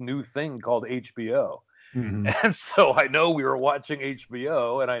had this new thing called HBO. Mm-hmm. And so I know we were watching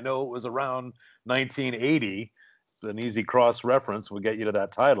HBO, and I know it was around 1980. An easy cross reference would get you to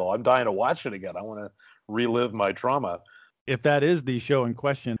that title. I'm dying to watch it again. I want to relive my trauma. If that is the show in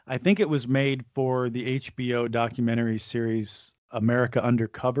question, I think it was made for the HBO documentary series America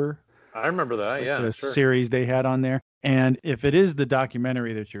Undercover. I remember that, yeah. The series they had on there. And if it is the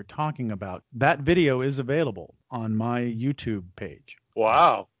documentary that you're talking about, that video is available on my YouTube page.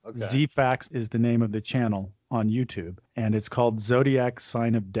 Wow. Okay. ZFax is the name of the channel on YouTube, and it's called Zodiac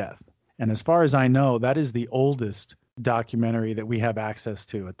Sign of Death. And as far as I know, that is the oldest documentary that we have access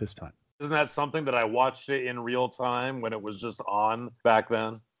to at this time. Isn't that something that I watched it in real time when it was just on back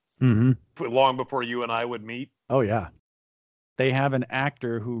then? Mm-hmm. Long before you and I would meet? Oh, yeah. They have an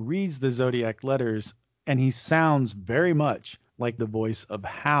actor who reads the Zodiac letters, and he sounds very much like the voice of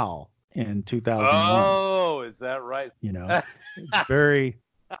Hal in 2001. Oh, is that right? It's very,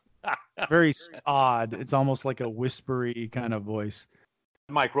 very odd. It's almost like a whispery kind of voice.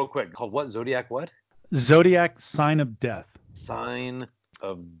 Mike, real quick, called what? Zodiac what? Zodiac Sign of Death. Sign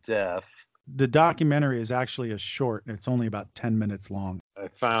of Death. The documentary is actually a short. It's only about 10 minutes long. I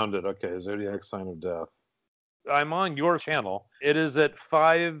found it. Okay, Zodiac Sign of Death. I'm on your channel. It is at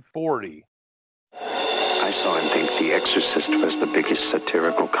 5:40. I saw him think The Exorcist was the biggest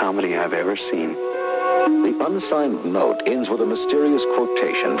satirical comedy I've ever seen. The unsigned note ends with a mysterious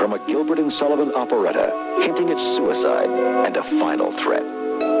quotation from a Gilbert and Sullivan operetta, hinting at suicide and a final threat.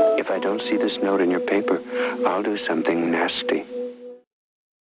 If I don't see this note in your paper, I'll do something nasty.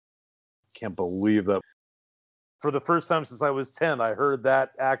 Can't believe that. For the first time since I was 10, I heard that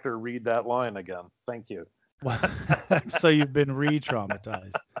actor read that line again. Thank you. So you've been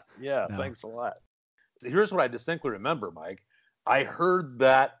re-traumatized. Yeah, no. Thanks a lot. Here's what I distinctly remember, Mike. I heard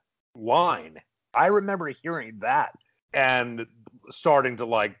that line. I remember hearing that and starting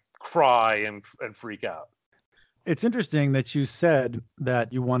to cry and freak out. It's interesting that you said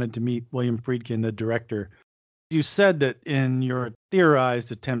that you wanted to meet William Friedkin, the director. You said that in your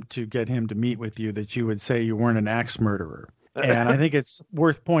theorized attempt to get him to meet with you, that you would say you weren't an axe murderer. And I think it's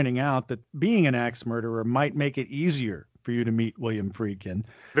worth pointing out that being an axe murderer might make it easier for you to meet William Friedkin.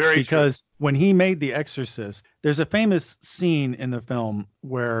 Because when he made The Exorcist, there's a famous scene in the film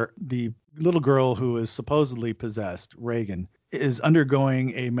where the little girl who is supposedly possessed, Reagan, is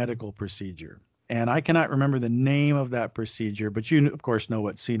undergoing a medical procedure. And I cannot remember the name of that procedure, but you, of course, know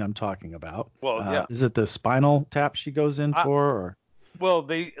what scene I'm talking about. Well, yeah. Is it the spinal tap she goes in for? Or? Well,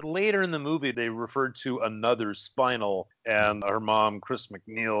 they later in the movie, they referred to another spinal, and her mom, Chris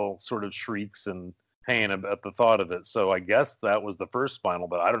McNeil, sort of shrieks in pain at the thought of it. So I guess that was the first spinal,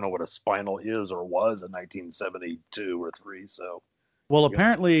 but I don't know what a spinal is or was in 1972 or 3. So, well,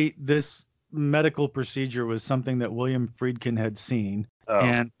 apparently this medical procedure was something that William Friedkin had seen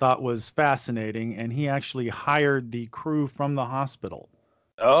and thought was fascinating, and he actually hired the crew from the hospital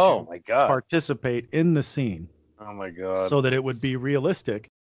to my God, participate in the scene. Oh my God. So that it would be realistic.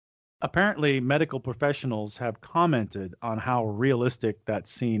 Apparently, medical professionals have commented on how realistic that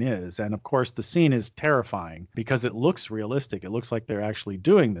scene is. And of course, the scene is terrifying because it looks realistic. It looks like they're actually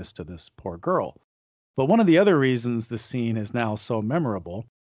doing this to this poor girl. But one of the other reasons the scene is now so memorable,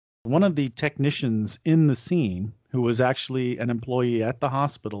 one of the technicians in the scene, who was actually an employee at the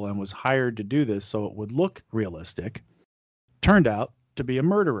hospital and was hired to do this so it would look realistic, turned out to be a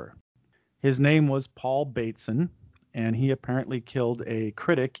murderer. His name was Paul Bateson, and he apparently killed a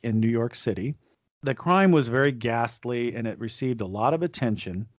critic in New York City. The crime was very ghastly, and it received a lot of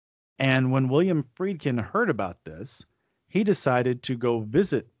attention. And when William Friedkin heard about this, he decided to go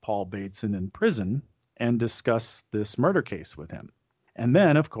visit Paul Bateson in prison and discuss this murder case with him. And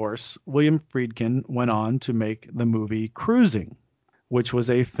then, of course, William Friedkin went on to make the movie Cruising, which was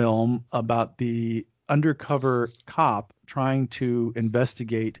a film about the undercover cop trying to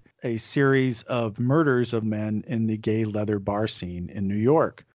investigate a series of murders of men in the gay leather bar scene in New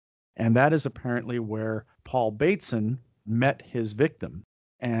York. And that is apparently where Paul Bateson met his victim.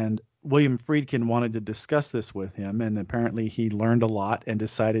 And William Friedkin wanted to discuss this with him, and apparently he learned a lot and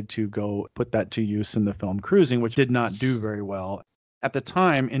decided to go put that to use in the film Cruising, which did not do very well. At the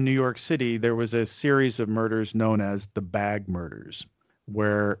time in New York City, there was a series of murders known as the Bag Murders,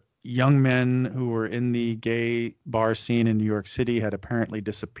 where young men who were in the gay bar scene in New York City had apparently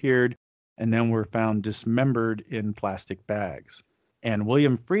disappeared and then were found dismembered in plastic bags. And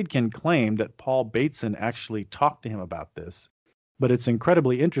William Friedkin claimed that Paul Bateson actually talked to him about this. But it's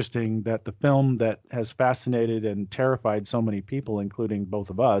incredibly interesting that the film that has fascinated and terrified so many people, including both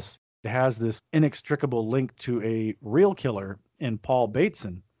of us, has this inextricable link to a real killer in Paul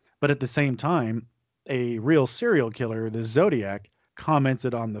Bateson. But at the same time, a real serial killer, the Zodiac,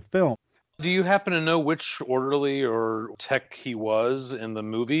 commented on the film. Do you happen to know which orderly or tech he was in the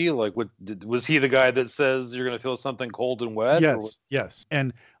movie? Like, was he the guy that says you're going to feel something cold and wet? Yes.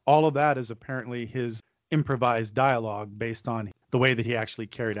 And all of that is apparently his improvised dialogue based on the way that he actually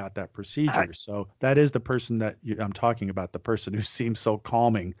carried out that procedure. So that is the person that I'm talking about, the person who seems so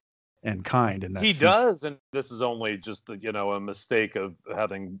calming and kind. And he does. And this is only just, a mistake of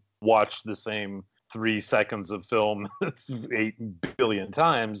having watched the same 3 seconds of film 8 billion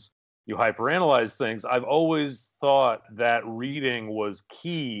times. You hyperanalyze things. I've always thought that reading was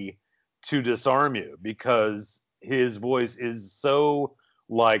key to disarm you because his voice is so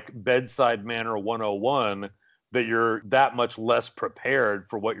like bedside manner 101 that you're that much less prepared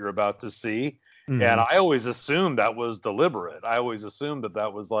for what you're about to see. Mm-hmm. And I always assumed that was deliberate. I always assumed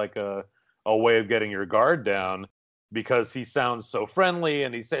that was like a way of getting your guard down because he sounds so friendly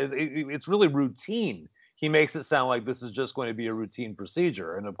and he says it's really routine. He makes it sound like this is just going to be a routine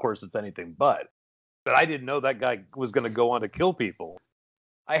procedure. And of course it's anything but. But I didn't know that guy was going to go on to kill people.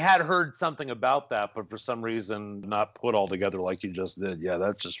 I had heard something about that, but for some reason not put all together like you just did. Yeah,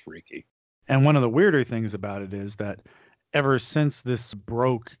 that's just freaky. And one of the weirder things about it is that ever since this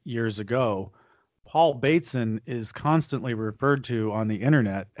broke years ago, Paul Bateson is constantly referred to on the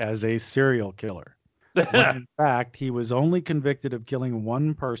internet as a serial killer. When in fact, he was only convicted of killing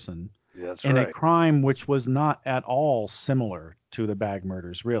one person in a crime which was not at all similar to the Bag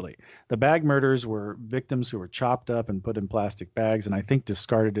Murders, really. The Bag Murders were victims who were chopped up and put in plastic bags and I think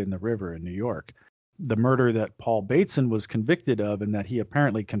discarded in the river in New York. The murder that Paul Bateson was convicted of and that he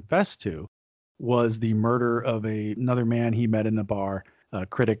apparently confessed to was the murder of another man he met in a bar, a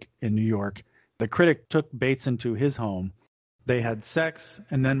critic in New York. The critic took Bateson to his home. They had sex,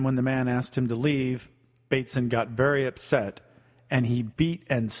 and then when the man asked him to leave, Bateson got very upset, and he beat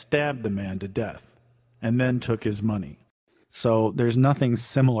and stabbed the man to death, and then took his money. So there's nothing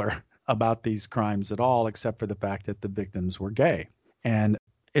similar about these crimes at all, except for the fact that the victims were gay. And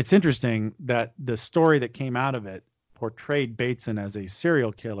it's interesting that the story that came out of it portrayed Bateson as a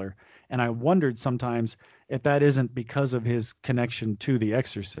serial killer, and I wondered sometimes if that isn't because of his connection to The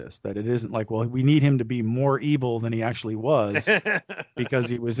Exorcist, that it isn't like, well, we need him to be more evil than he actually was because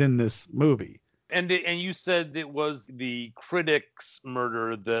he was in this movie. And you said it was the critic's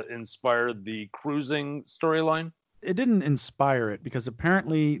murder that inspired the Cruising storyline? It didn't inspire it because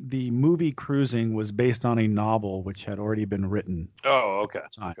apparently the movie Cruising was based on a novel which had already been written. Oh,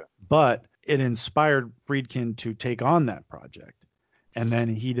 okay. But it inspired Friedkin to take on that project. And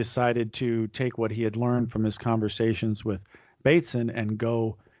then he decided to take what he had learned from his conversations with Bateson and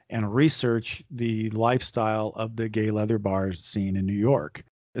go and research the lifestyle of the gay leather bar scene in New York.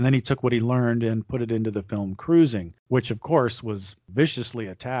 And then he took what he learned and put it into the film Cruising, which of course was viciously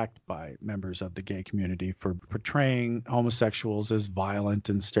attacked by members of the gay community for portraying homosexuals as violent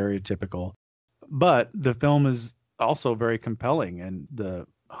and stereotypical. But the film is also very compelling, and the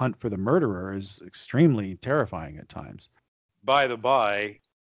hunt for the murderer is extremely terrifying at times. By the by,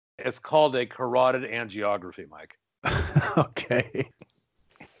 it's called a carotid angiography, Mike. Okay.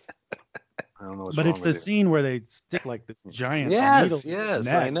 I don't know what's but wrong it's with the you. scene where they stick like this giant needle in her Yes,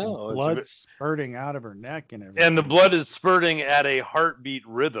 neck, I know. and blood spurting out of her neck and everything. And the blood is spurting at a heartbeat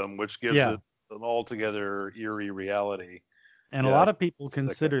rhythm, which gives it an altogether eerie reality. And a lot of people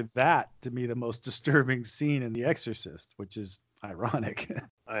consider that to be the most disturbing scene in The Exorcist, which is ironic.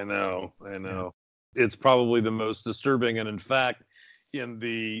 I know. It's probably the most disturbing. And in fact, in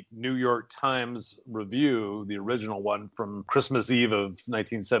the New York Times review, the original one from Christmas Eve of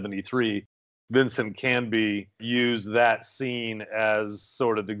 1973, Vincent Canby used that scene as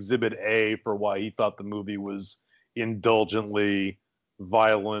sort of exhibit A for why he thought the movie was indulgently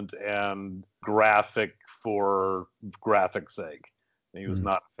violent and graphic for graphic's sake. He was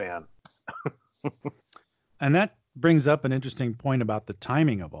not a fan. And that brings up an interesting point about the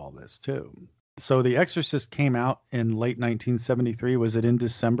timing of all this, too. So The Exorcist came out in late 1973. Was it in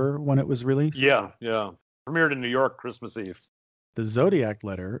December when it was released? Yeah. Premiered in New York Christmas Eve. The Zodiac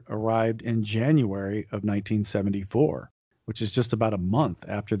Letter arrived in January of 1974, which is just about a month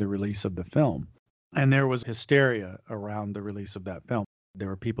after the release of the film. And there was hysteria around the release of that film. There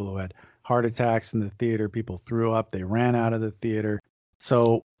were people who had heart attacks in the theater. People threw up. They ran out of the theater.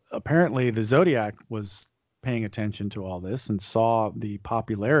 So apparently the Zodiac was paying attention to all this and saw the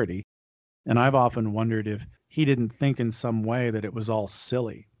popularity. And I've often wondered if he didn't think in some way that it was all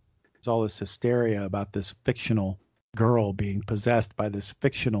silly. There's all this hysteria about this fictional girl being possessed by this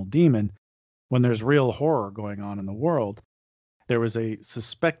fictional demon when there's real horror going on in the world. There was a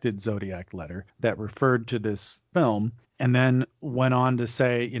suspected Zodiac letter that referred to this film and then went on to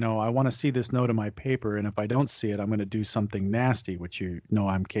say, you know, I want to see this note in my paper, and if I don't see it, I'm going to do something nasty, which you know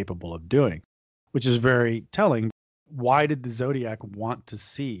I'm capable of doing, which is very telling. Why did the Zodiac want to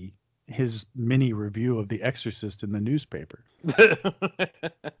see his mini review of The Exorcist in the newspaper?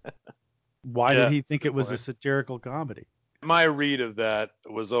 Why did he think it was a satirical comedy? My read of that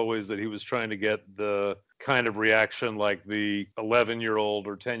was always that he was trying to get the kind of reaction like the 11-year-old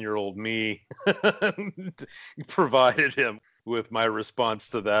or 10-year-old me provided him with my response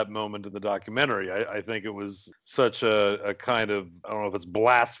to that moment in the documentary. I think it was such a kind of, I don't know if it's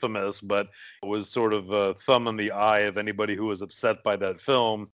blasphemous, but it was sort of a thumb in the eye of anybody who was upset by that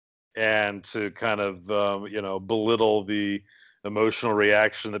film, and to kind of, belittle the emotional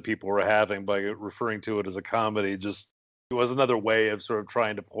reaction that people were having by referring to it as a comedy. Just, it was another way of sort of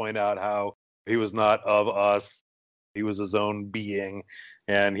trying to point out how he was not of us. He was his own being,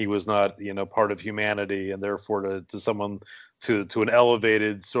 and he was not, part of humanity, and therefore to someone, to an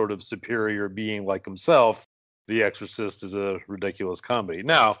elevated sort of superior being like himself, The Exorcist is a ridiculous comedy.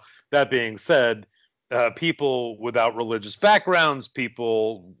 Now, that being said, people without religious backgrounds,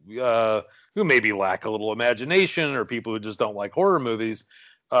 people who maybe lack a little imagination, or people who just don't like horror movies,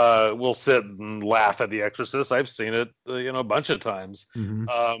 will sit and laugh at The Exorcist. I've seen it, a bunch of times.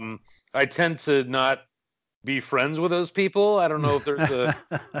 Mm-hmm. I tend to not be friends with those people. I don't know if there's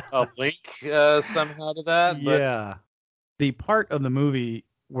a link somehow to that. But... Yeah. The part of the movie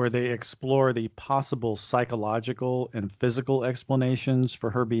where they explore the possible psychological and physical explanations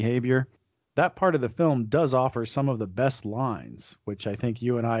for her behavior, that part of the film does offer some of the best lines, which I think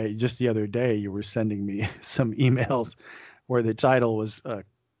you and I, just the other day, you were sending me some emails where the title was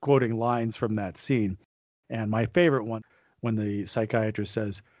quoting lines from that scene. And my favorite one, when the psychiatrist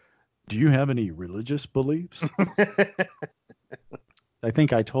says, "Do you have any religious beliefs?" I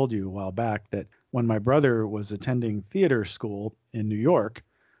think I told you a while back that when my brother was attending theater school in New York,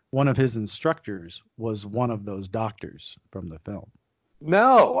 one of his instructors was one of those doctors from the film.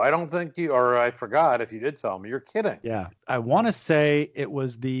 No, I don't think you, or I forgot if you did tell me. You're kidding. Yeah. I want to say it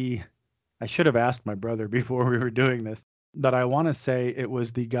was I should have asked my brother before we were doing this, but I want to say it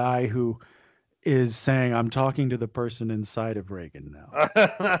was the guy who is saying, "I'm talking to the person inside of Reagan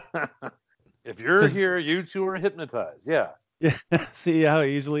now." If you're here, you two are hypnotized. Yeah. Yeah. See how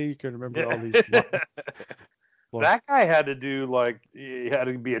easily you can remember all these lines. That guy had to do, he had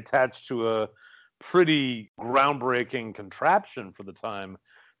to be attached to a pretty groundbreaking contraption for the time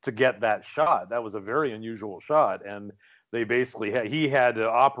to get that shot. That was a very unusual shot, and they basically he had to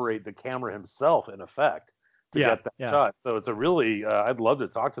operate the camera himself, in effect, to get that shot. So it's a really I'd love to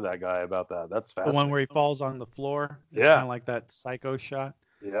talk to that guy about that. That's fascinating. The one where he falls on the floor. It's kind of like that Psycho shot.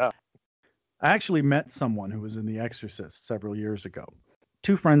 Yeah. I actually met someone who was in The Exorcist several years ago.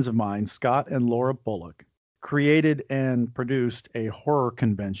 Two friends of mine, Scott and Laura Bullock, created and produced a horror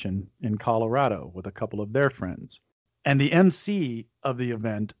convention in Colorado with a couple of their friends. And the MC of the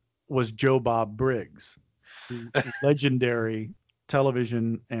event was Joe Bob Briggs, the legendary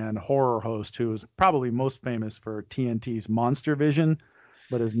television and horror host who is probably most famous for TNT's Monster Vision,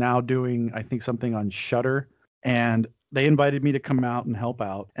 but is now doing, I think, something on Shudder. And they invited me to come out and help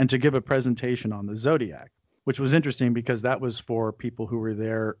out and to give a presentation on the Zodiac, which was interesting because that was for people who were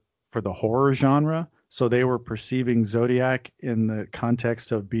there for the horror genre. So they were perceiving Zodiac in the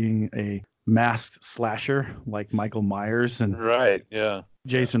context of being a masked slasher like Michael Myers and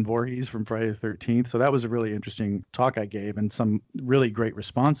Jason Voorhees from Friday the 13th. So that was a really interesting talk I gave and some really great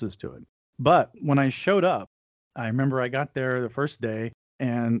responses to it. But when I showed up, I remember I got there the first day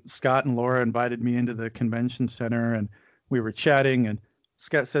and Scott and Laura invited me into the convention center and we were chatting, and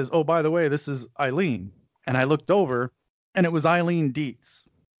Sket says, "Oh, by the way, this is Eileen." And I looked over, and it was Eileen Dietz,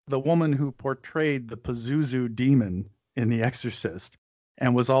 the woman who portrayed the Pazuzu demon in The Exorcist,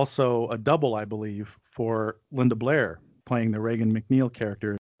 and was also a double, I believe, for Linda Blair, playing the Regan McNeil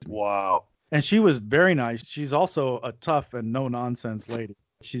character. Wow. And she was very nice. She's also a tough and no-nonsense lady.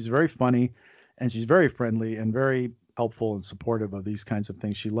 She's very funny, and she's very friendly and very helpful and supportive of these kinds of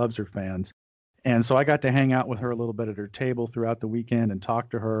things. She loves her fans. And so I got to hang out with her a little bit at her table throughout the weekend and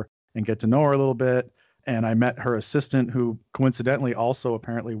talk to her and get to know her a little bit. And I met her assistant, who coincidentally also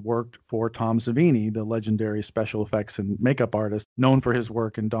apparently worked for Tom Savini, the legendary special effects and makeup artist known for his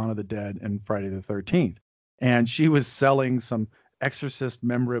work in Dawn of the Dead and Friday the 13th. And she was selling some Exorcist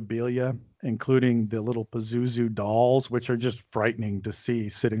memorabilia, including the little Pazuzu dolls, which are just frightening to see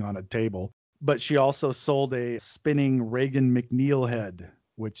sitting on a table. But she also sold a spinning Regan McNeil head,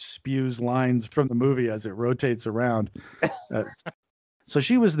 which spews lines from the movie as it rotates around. So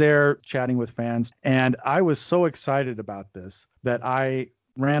she was there chatting with fans, and I was so excited about this that I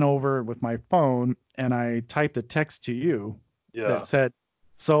ran over with my phone and I typed a text to you that said,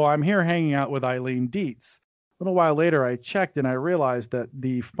 "So I'm here hanging out with Eileen Dietz." A little while later, I checked and I realized that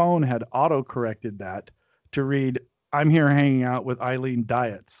the phone had auto-corrected that to read, "I'm here hanging out with Eileen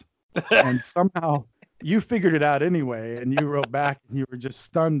Dietz." And somehow you figured it out anyway, and you wrote back and you were just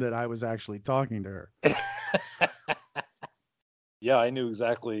stunned that I was actually talking to her. Yeah, I knew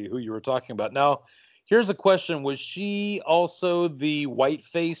exactly who you were talking about. Now, here's a question. Was she also the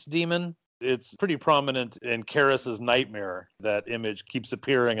white-faced demon? It's pretty prominent in Karras's Nightmare. That image keeps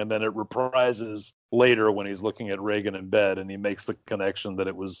appearing, and then it reprises later when he's looking at Regan in bed, and he makes the connection that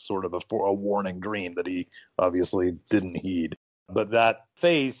it was sort of a warning dream that he obviously didn't heed. But that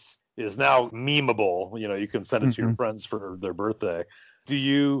face is now memeable. You know, you can send it to your friends for their birthday. Do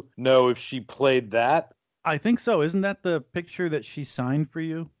you know if she played that? I think so. Isn't that the picture that she signed for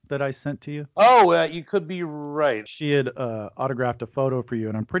you that I sent to you? Oh, you could be right. She had autographed a photo for you,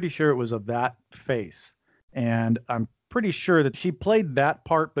 and I'm pretty sure it was of that face. And I'm pretty sure that she played that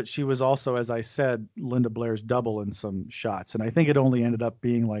part, but she was also, as I said, Linda Blair's double in some shots. And I think it only ended up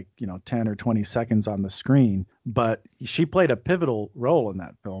being 10 or 20 seconds on the screen. But she played a pivotal role in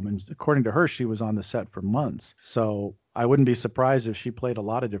that film. And according to her, she was on the set for months. So I wouldn't be surprised if she played a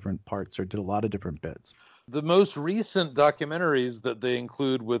lot of different parts or did a lot of different bits. The most recent documentaries that they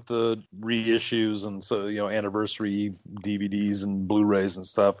include with the reissues and anniversary DVDs and Blu-rays and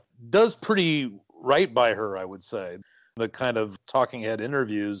stuff does pretty right by her, I would say. The kind of talking head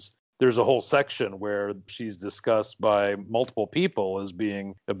interviews, there's a whole section where she's discussed by multiple people as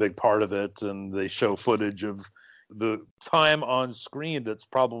being a big part of it, and they show footage of the time on screen that's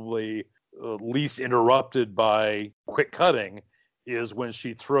probably least interrupted by quick cutting is when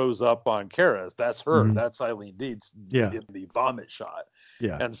she throws up on Karras. That's her. Mm-hmm. That's Eileen Dietz in the vomit shot.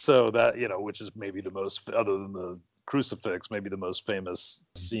 Yeah. And so that, which is maybe the most, other than the crucifix, maybe the most famous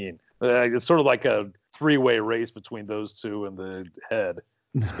scene. It's sort of like a three-way race between those two and the head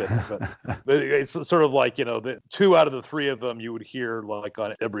spinning. But it's sort of like, the two out of the three of them you would hear like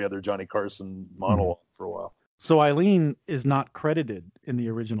on every other Johnny Carson monologue for a while. So Eileen is not credited in the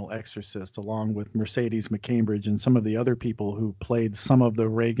original Exorcist, along with Mercedes McCambridge and some of the other people who played some of the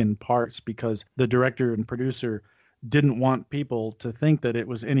Regan parts, because the director and producer didn't want people to think that it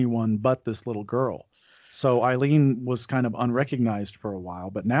was anyone but this little girl. So Eileen was kind of unrecognized for a while,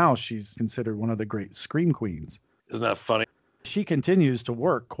 but now she's considered one of the great scream queens. Isn't that funny? She continues to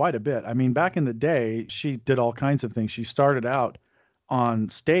work quite a bit. I mean, back in the day, she did all kinds of things. She started out on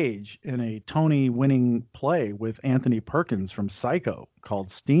stage in a Tony-winning play with Anthony Perkins from Psycho called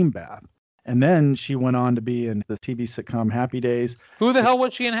Steam Bath. And then she went on to be in the TV sitcom Happy Days. Who the hell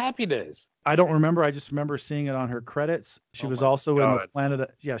was she in Happy Days? I don't remember. I just remember seeing it on her credits. She was also in the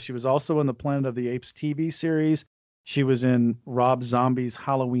Planet of the Apes TV series. She was in Rob Zombie's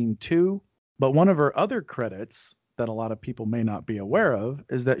Halloween 2. But one of her other credits that a lot of people may not be aware of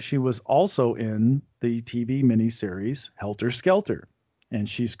is that she was also in the TV miniseries Helter Skelter. And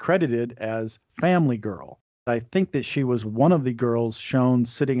she's credited as Family Girl. I think that she was one of the girls shown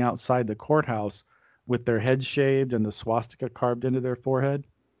sitting outside the courthouse with their heads shaved and the swastika carved into their forehead.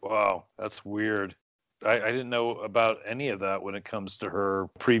 Wow, that's weird. I didn't know about any of that when it comes to her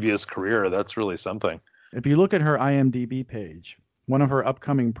previous career. That's really something. If you look at her IMDb page, one of her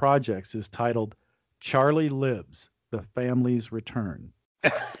upcoming projects is titled Charlie Lives, The Family's Return.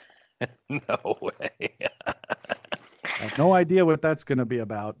 No way. I have no idea what that's going to be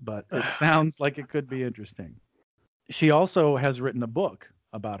about, but it sounds like it could be interesting. She also has written a book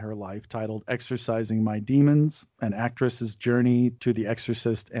about her life titled Exorcising My Demons, an Actress's Journey to the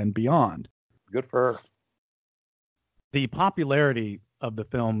Exorcist and Beyond. Good for her. The popularity of the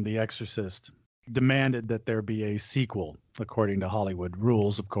film The Exorcist demanded that there be a sequel, according to Hollywood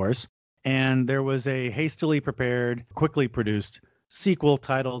rules, of course. And there was a hastily prepared, quickly produced sequel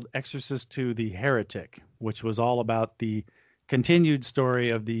titled Exorcist II: The Heretic, which was all about the continued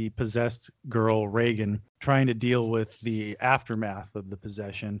story of the possessed girl Regan trying to deal with the aftermath of the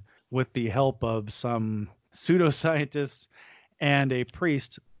possession with the help of some pseudoscientists and a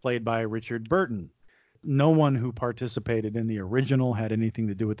priest played by Richard Burton. No one who participated in the original had anything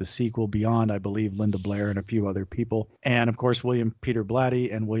to do with the sequel beyond, I believe, Linda Blair and a few other people. And, of course, William Peter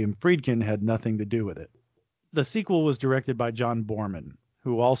Blatty and William Friedkin had nothing to do with it. The sequel was directed by John Borman,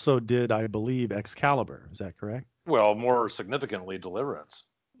 who also did, I believe, Excalibur. Is that correct? Well, more significantly, Deliverance.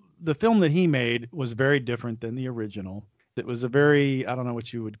 The film that he made was very different than the original. It was a very, I don't know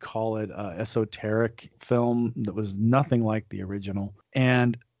what you would call it, esoteric film that was nothing like the original.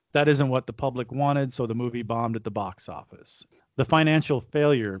 And that isn't what the public wanted, so the movie bombed at the box office. The financial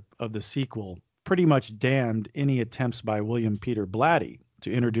failure of the sequel pretty much damned any attempts by William Peter Blatty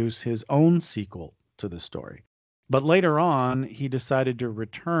to introduce his own sequel to the story. But later on, he decided to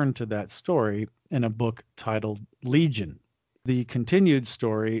return to that story in a book titled Legion, the continued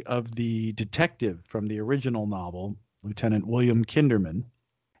story of the detective from the original novel, Lieutenant William Kinderman,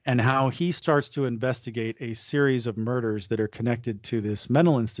 and how he starts to investigate a series of murders that are connected to this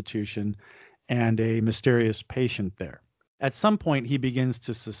mental institution and a mysterious patient there. At some point, he begins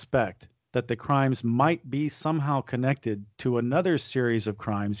to suspect that the crimes might be somehow connected to another series of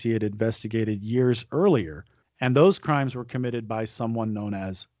crimes he had investigated years earlier, and those crimes were committed by someone known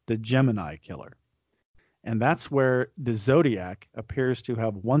as the Gemini Killer. And that's where the Zodiac appears to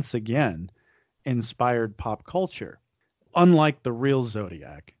have once again inspired pop culture. Unlike the real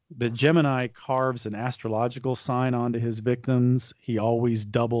Zodiac, the Gemini carves an astrological sign onto his victims. He always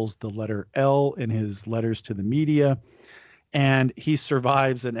doubles the letter L in his letters to the media, and he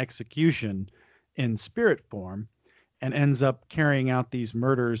survives an execution in spirit form and ends up carrying out these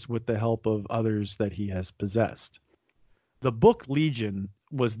murders with the help of others that he has possessed. The book Legion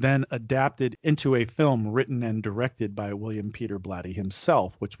was then adapted into a film written and directed by William Peter Blatty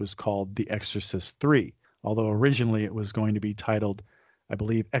himself, which was called The Exorcist III, although originally it was going to be titled, I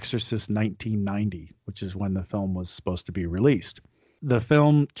believe, Exorcist 1990, which is when the film was supposed to be released. The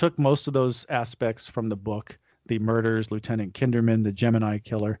film took most of those aspects from the book, the murders, Lieutenant Kinderman, the Gemini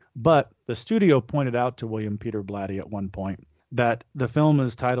Killer, but the studio pointed out to William Peter Blatty at one point that the film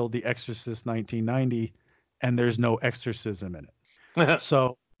is titled The Exorcist 1990 and there's no exorcism in it.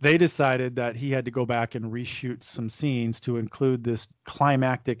 So they decided that he had to go back and reshoot some scenes to include this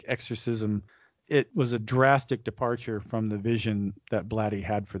climactic exorcism. It was a drastic departure from the vision that Blatty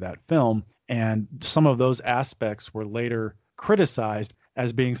had for that film, and some of those aspects were later criticized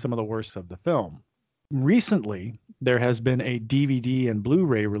as being some of the worst of the film. Recently, there has been a DVD and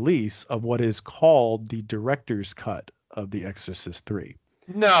Blu-ray release of what is called the director's cut of The Exorcist III.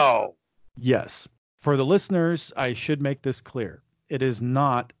 No. Yes. For the listeners, I should make this clear. It is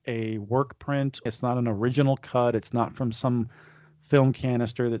not a work print. It's not an original cut. It's not from some film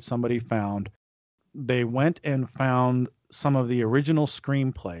canister that somebody found. They went and found some of the original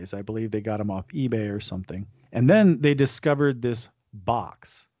screenplays. I believe they got them off eBay or something. And then they discovered this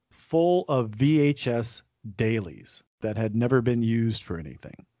box full of VHS dailies that had never been used for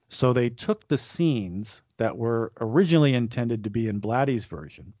anything. So they took the scenes that were originally intended to be in Blatty's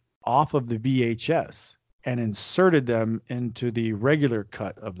version off of the VHS and inserted them into the regular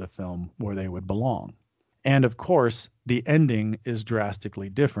cut of the film where they would belong. And of course, the ending is drastically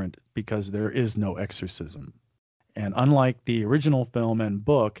different because there is no exorcism. And unlike the original film and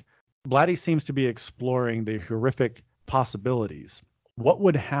book, Blatty seems to be exploring the horrific possibilities. What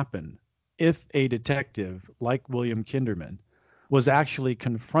would happen if a detective like William Kinderman was actually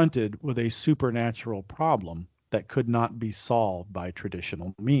confronted with a supernatural problem that could not be solved by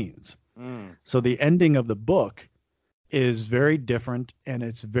traditional means? So the ending of the book is very different, and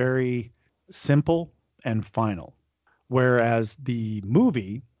it's very simple and final. Whereas the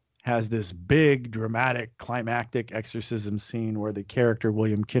movie has this big, dramatic, climactic exorcism scene where the character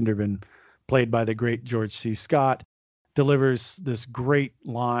William Kinderman, played by the great George C. Scott, delivers this great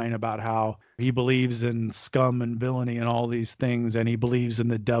line about how he believes in scum and villainy and all these things, and he believes in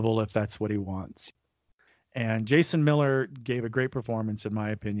the devil if that's what he wants. And Jason Miller gave a great performance, in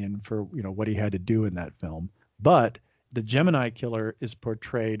my opinion, for what he had to do in that film. But the Gemini Killer is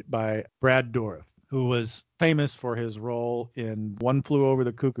portrayed by Brad Dourif, who was famous for his role in One Flew Over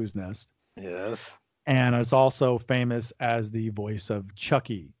the Cuckoo's Nest. Yes. And is also famous as the voice of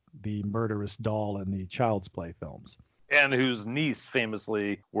Chucky, the murderous doll in the Child's Play films. And whose niece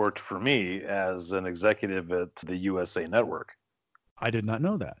famously worked for me as an executive at the USA Network. I did not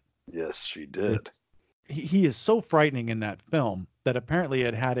know that. Yes, she did. He is so frightening in that film that apparently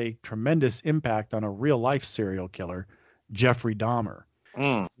it had a tremendous impact on a real-life serial killer, Jeffrey Dahmer,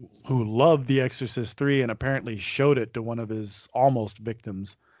 who loved The Exorcist 3 and apparently showed it to one of his almost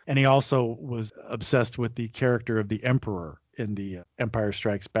victims. And he also was obsessed with the character of the Emperor in the Empire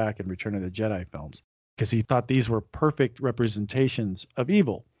Strikes Back and Return of the Jedi films, because he thought these were perfect representations of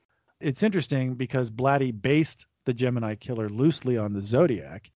evil. It's interesting because Blatty based the Gemini Killer loosely on the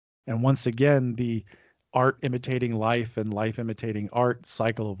Zodiac. And once again, the art imitating life and life imitating art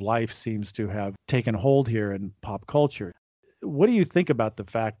cycle of life seems to have taken hold here in pop culture. What do you think about the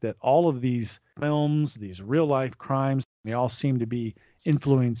fact that all of these films, these real life crimes, they all seem to be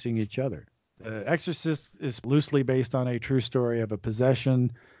influencing each other? The Exorcist is loosely based on a true story of a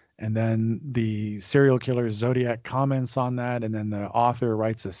possession, and then the serial killer Zodiac comments on that, and then the author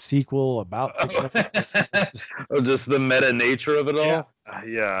writes a sequel about just the meta nature of it all.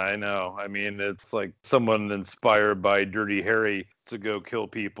 Yeah, I know. I mean, it's like someone inspired by Dirty Harry to go kill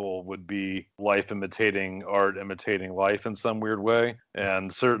people would be life imitating art, imitating life in some weird way.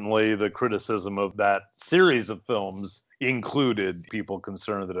 And certainly the criticism of that series of films included people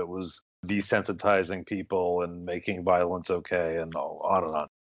concerned that it was desensitizing people and making violence okay, and on and on.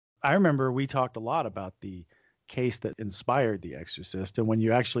 I remember we talked a lot about the case that inspired The Exorcist. And when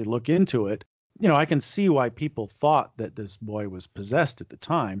you actually look into it, I can see why people thought that this boy was possessed at the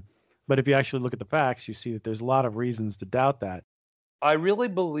time. But if you actually look at the facts, you see that there's a lot of reasons to doubt that. I really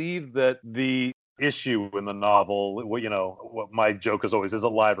believe that the issue in the novel, what my joke is always, is it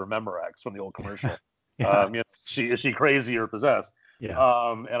live or Memorex from the old commercial? Is she crazy or possessed?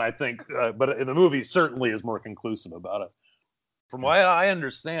 Yeah. And I think, but in the movie certainly is more conclusive about it. From what I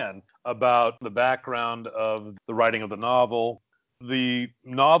understand about the background of the writing of the novel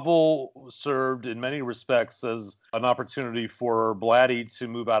served in many respects as an opportunity for Blatty to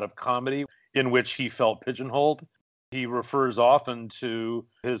move out of comedy, in which he felt pigeonholed. He refers often to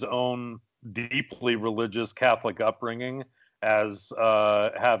his own deeply religious Catholic upbringing as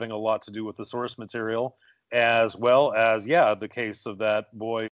having a lot to do with the source material, as well as, the case of that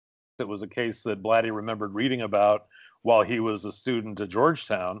boy. It was a case that Blatty remembered reading about while he was a student at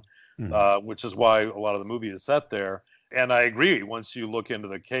Georgetown, which is why a lot of the movie is set there. And I agree. Once you look into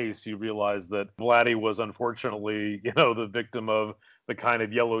the case, you realize that Blatty was unfortunately, the victim of the kind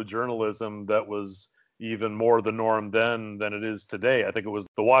of yellow journalism that was even more the norm then than it is today. I think it was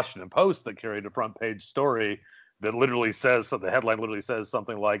the Washington Post that carried a front page story that literally says, so the headline literally says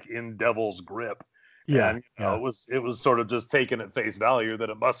something like "In Devil's Grip." Yeah. And it was sort of just taken at face value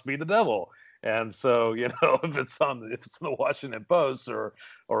that it must be the devil. And so, if it's in the Washington Post or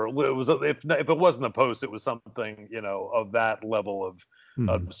it was, if it wasn't the Post, it was something, of that level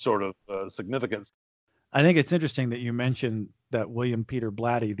of sort of significance. I think it's interesting that you mentioned that William Peter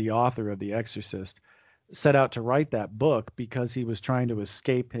Blatty, the author of The Exorcist, set out to write that book because he was trying to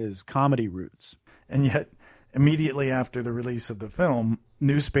escape his comedy roots. And yet, immediately after the release of the film,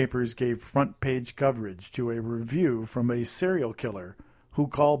 newspapers gave front page coverage to a review from a serial killer who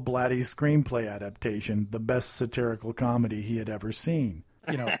called Blatty's screenplay adaptation the best satirical comedy he had ever seen.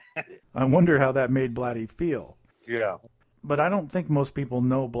 I wonder how that made Blatty feel. Yeah. But I don't think most people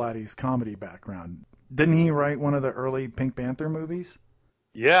know Blatty's comedy background. Didn't he write one of the early Pink Panther movies?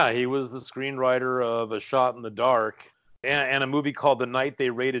 Yeah, he was the screenwriter of A Shot in the Dark and a movie called The Night They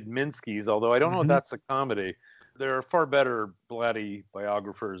Raided Minsky's, although I don't know if that's a comedy. There are far better Blatty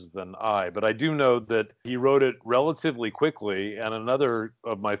biographers than I, but I do know that he wrote it relatively quickly. And another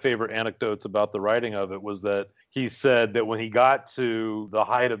of my favorite anecdotes about the writing of it was that he said that when he got to the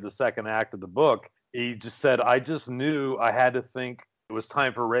height of the second act of the book, he just said, I just knew I had to think it was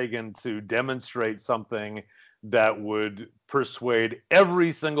time for Reagan to demonstrate something that would persuade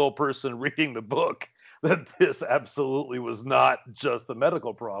every single person reading the book that this absolutely was not just a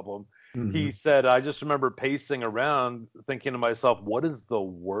medical problem. He said, I just remember pacing around thinking to myself, what is the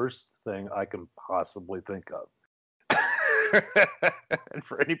worst thing I can possibly think of? And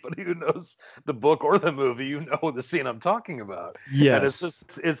for anybody who knows the book or the movie, you know the scene I'm talking about. Yes.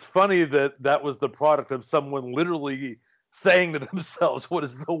 And it's funny that was the product of someone literally saying to themselves, what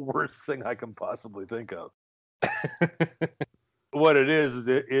is the worst thing I can possibly think of? What it is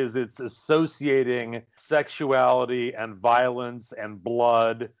it's associating sexuality and violence and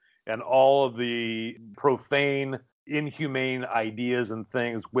blood and all of the profane, inhumane ideas and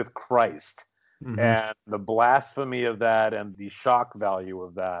things with Christ. And the blasphemy of that and the shock value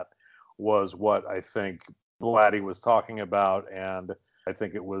of that was what I think Blatty was talking about. And I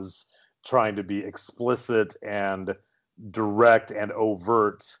think it was trying to be explicit and direct and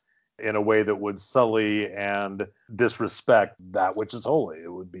overt in a way that would sully and disrespect that which is holy.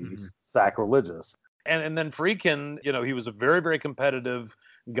 It would be sacrilegious. And then Friedkin, he was a very, very competitive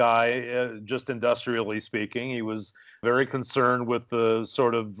guy, just industrially speaking. He was very concerned with the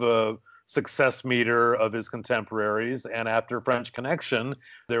sort of success meter of his contemporaries. And after French Connection,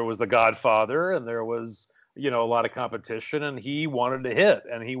 there was The Godfather, and there was, a lot of competition, and he wanted to hit,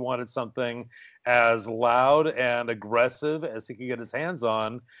 and he wanted something as loud and aggressive as he could get his hands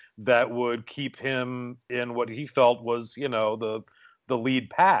on that would keep him in what he felt was, the lead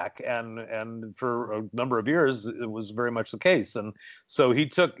pack, and for a number of years it was very much the case. And so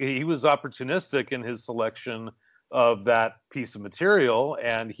he was opportunistic in his selection of that piece of material,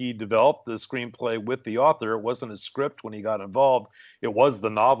 and he developed the screenplay with the author. It wasn't a script when he got involved. It was the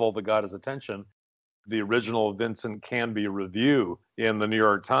novel that got his attention. The original Vincent Canby review in the New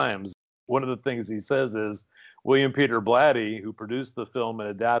York Times, one of the things he says is William Peter Blatty, who produced the film and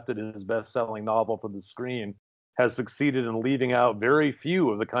adapted his best-selling novel for the screen, has succeeded in leaving out very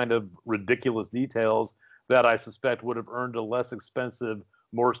few of the kind of ridiculous details that I suspect would have earned a less expensive,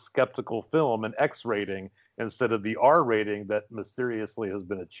 more skeptical film an X rating instead of the R rating that mysteriously has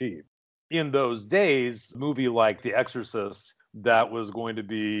been achieved. In those days, a movie like The Exorcist, that was going to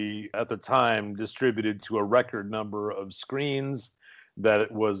be, at the time, distributed to a record number of screens, that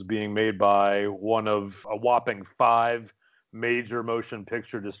it was being made by one of a whopping 5 major motion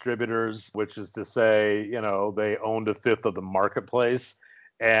picture distributors, which is to say, they owned a fifth of the marketplace.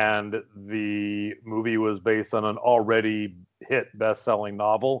 And the movie was based on an already hit best-selling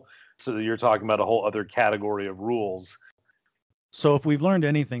novel. So you're talking about a whole other category of rules. So if we've learned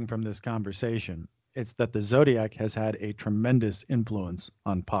anything from this conversation, it's that the Zodiac has had a tremendous influence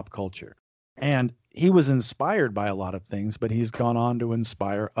on pop culture. And he was inspired by a lot of things, but he's gone on to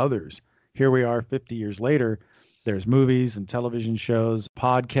inspire others. Here we are 50 years later. There's movies and television shows,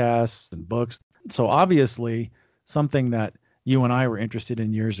 podcasts and books. So obviously something that you and I were interested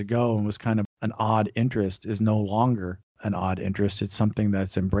in years ago and was kind of an odd interest is no longer an odd interest. It's something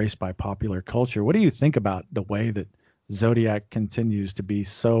that's embraced by popular culture. What do you think about the way that Zodiac continues to be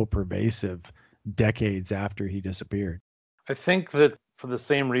so pervasive decades after he disappeared? I think that for the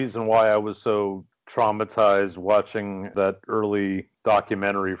same reason why I was so traumatized watching that early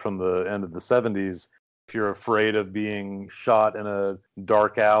documentary from the end of the 70s, if you're afraid of being shot in a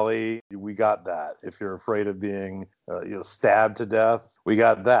dark alley, we got that. If you're afraid of being stabbed to death, we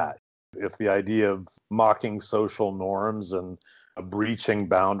got that. If the idea of mocking social norms and breaching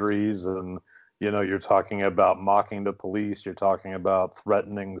boundaries, and you're talking about mocking the police, you're talking about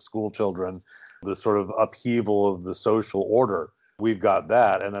threatening school children, the sort of upheaval of the social order, we've got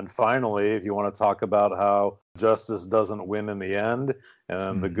that. And then finally, if you want to talk about how justice doesn't win in the end,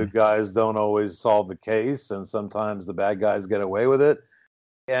 and the good guys don't always solve the case, and sometimes the bad guys get away with it.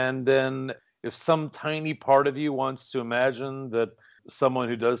 And then if some tiny part of you wants to imagine that someone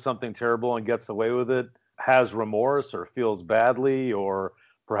who does something terrible and gets away with it has remorse or feels badly or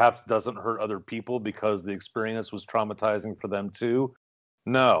perhaps doesn't hurt other people because the experience was traumatizing for them too,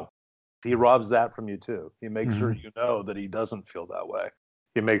 no. He robs that from you too. He makes sure you know that he doesn't feel that way.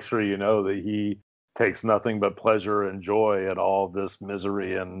 He makes sure you know that he takes nothing but pleasure and joy at all this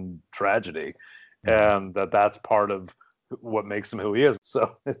misery and tragedy, and that's part of what makes him who he is.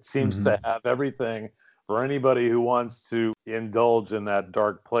 So it seems to have everything for anybody who wants to indulge in that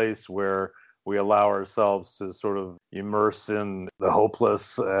dark place where we allow ourselves to sort of immerse in the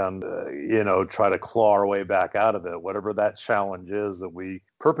hopeless and, try to claw our way back out of it. Whatever that challenge is that we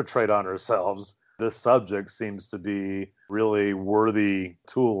perpetrate on ourselves, this subject seems to be really worthy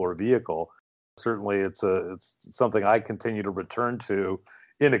tool or vehicle. Certainly it's something I continue to return to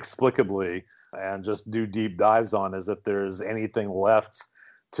inexplicably and just do deep dives on as if there's anything left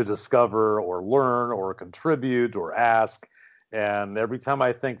to discover or learn or contribute or ask. And every time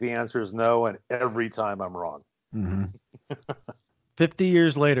I think the answer is no, and every time I'm wrong. 50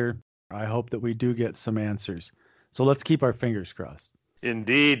 years later, I hope that we do get some answers. So let's keep our fingers crossed.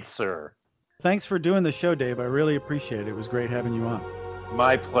 Indeed, sir. Thanks for doing the show, Dave. I really appreciate it. It was great having you on.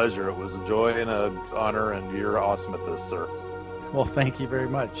 My pleasure. It was a joy and an honor, and you're awesome at this, sir. Well, thank you very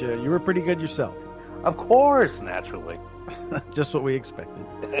much. You were pretty good yourself. Of course, naturally. Just what we expected.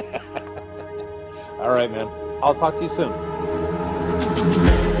 All right, man. I'll talk to you soon.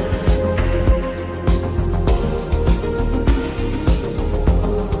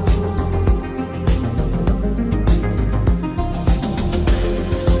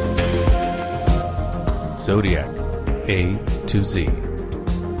 Zodiac, A to Z.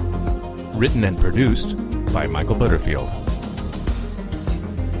 Written and produced by Michael Butterfield.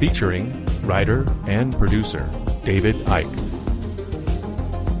 Featuring writer and producer David Icke.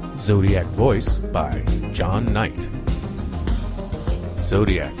 Zodiac voice by John Knight.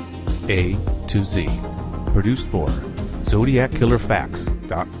 Zodiac, A to Z. Produced for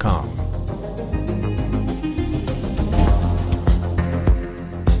ZodiacKillerFacts.com.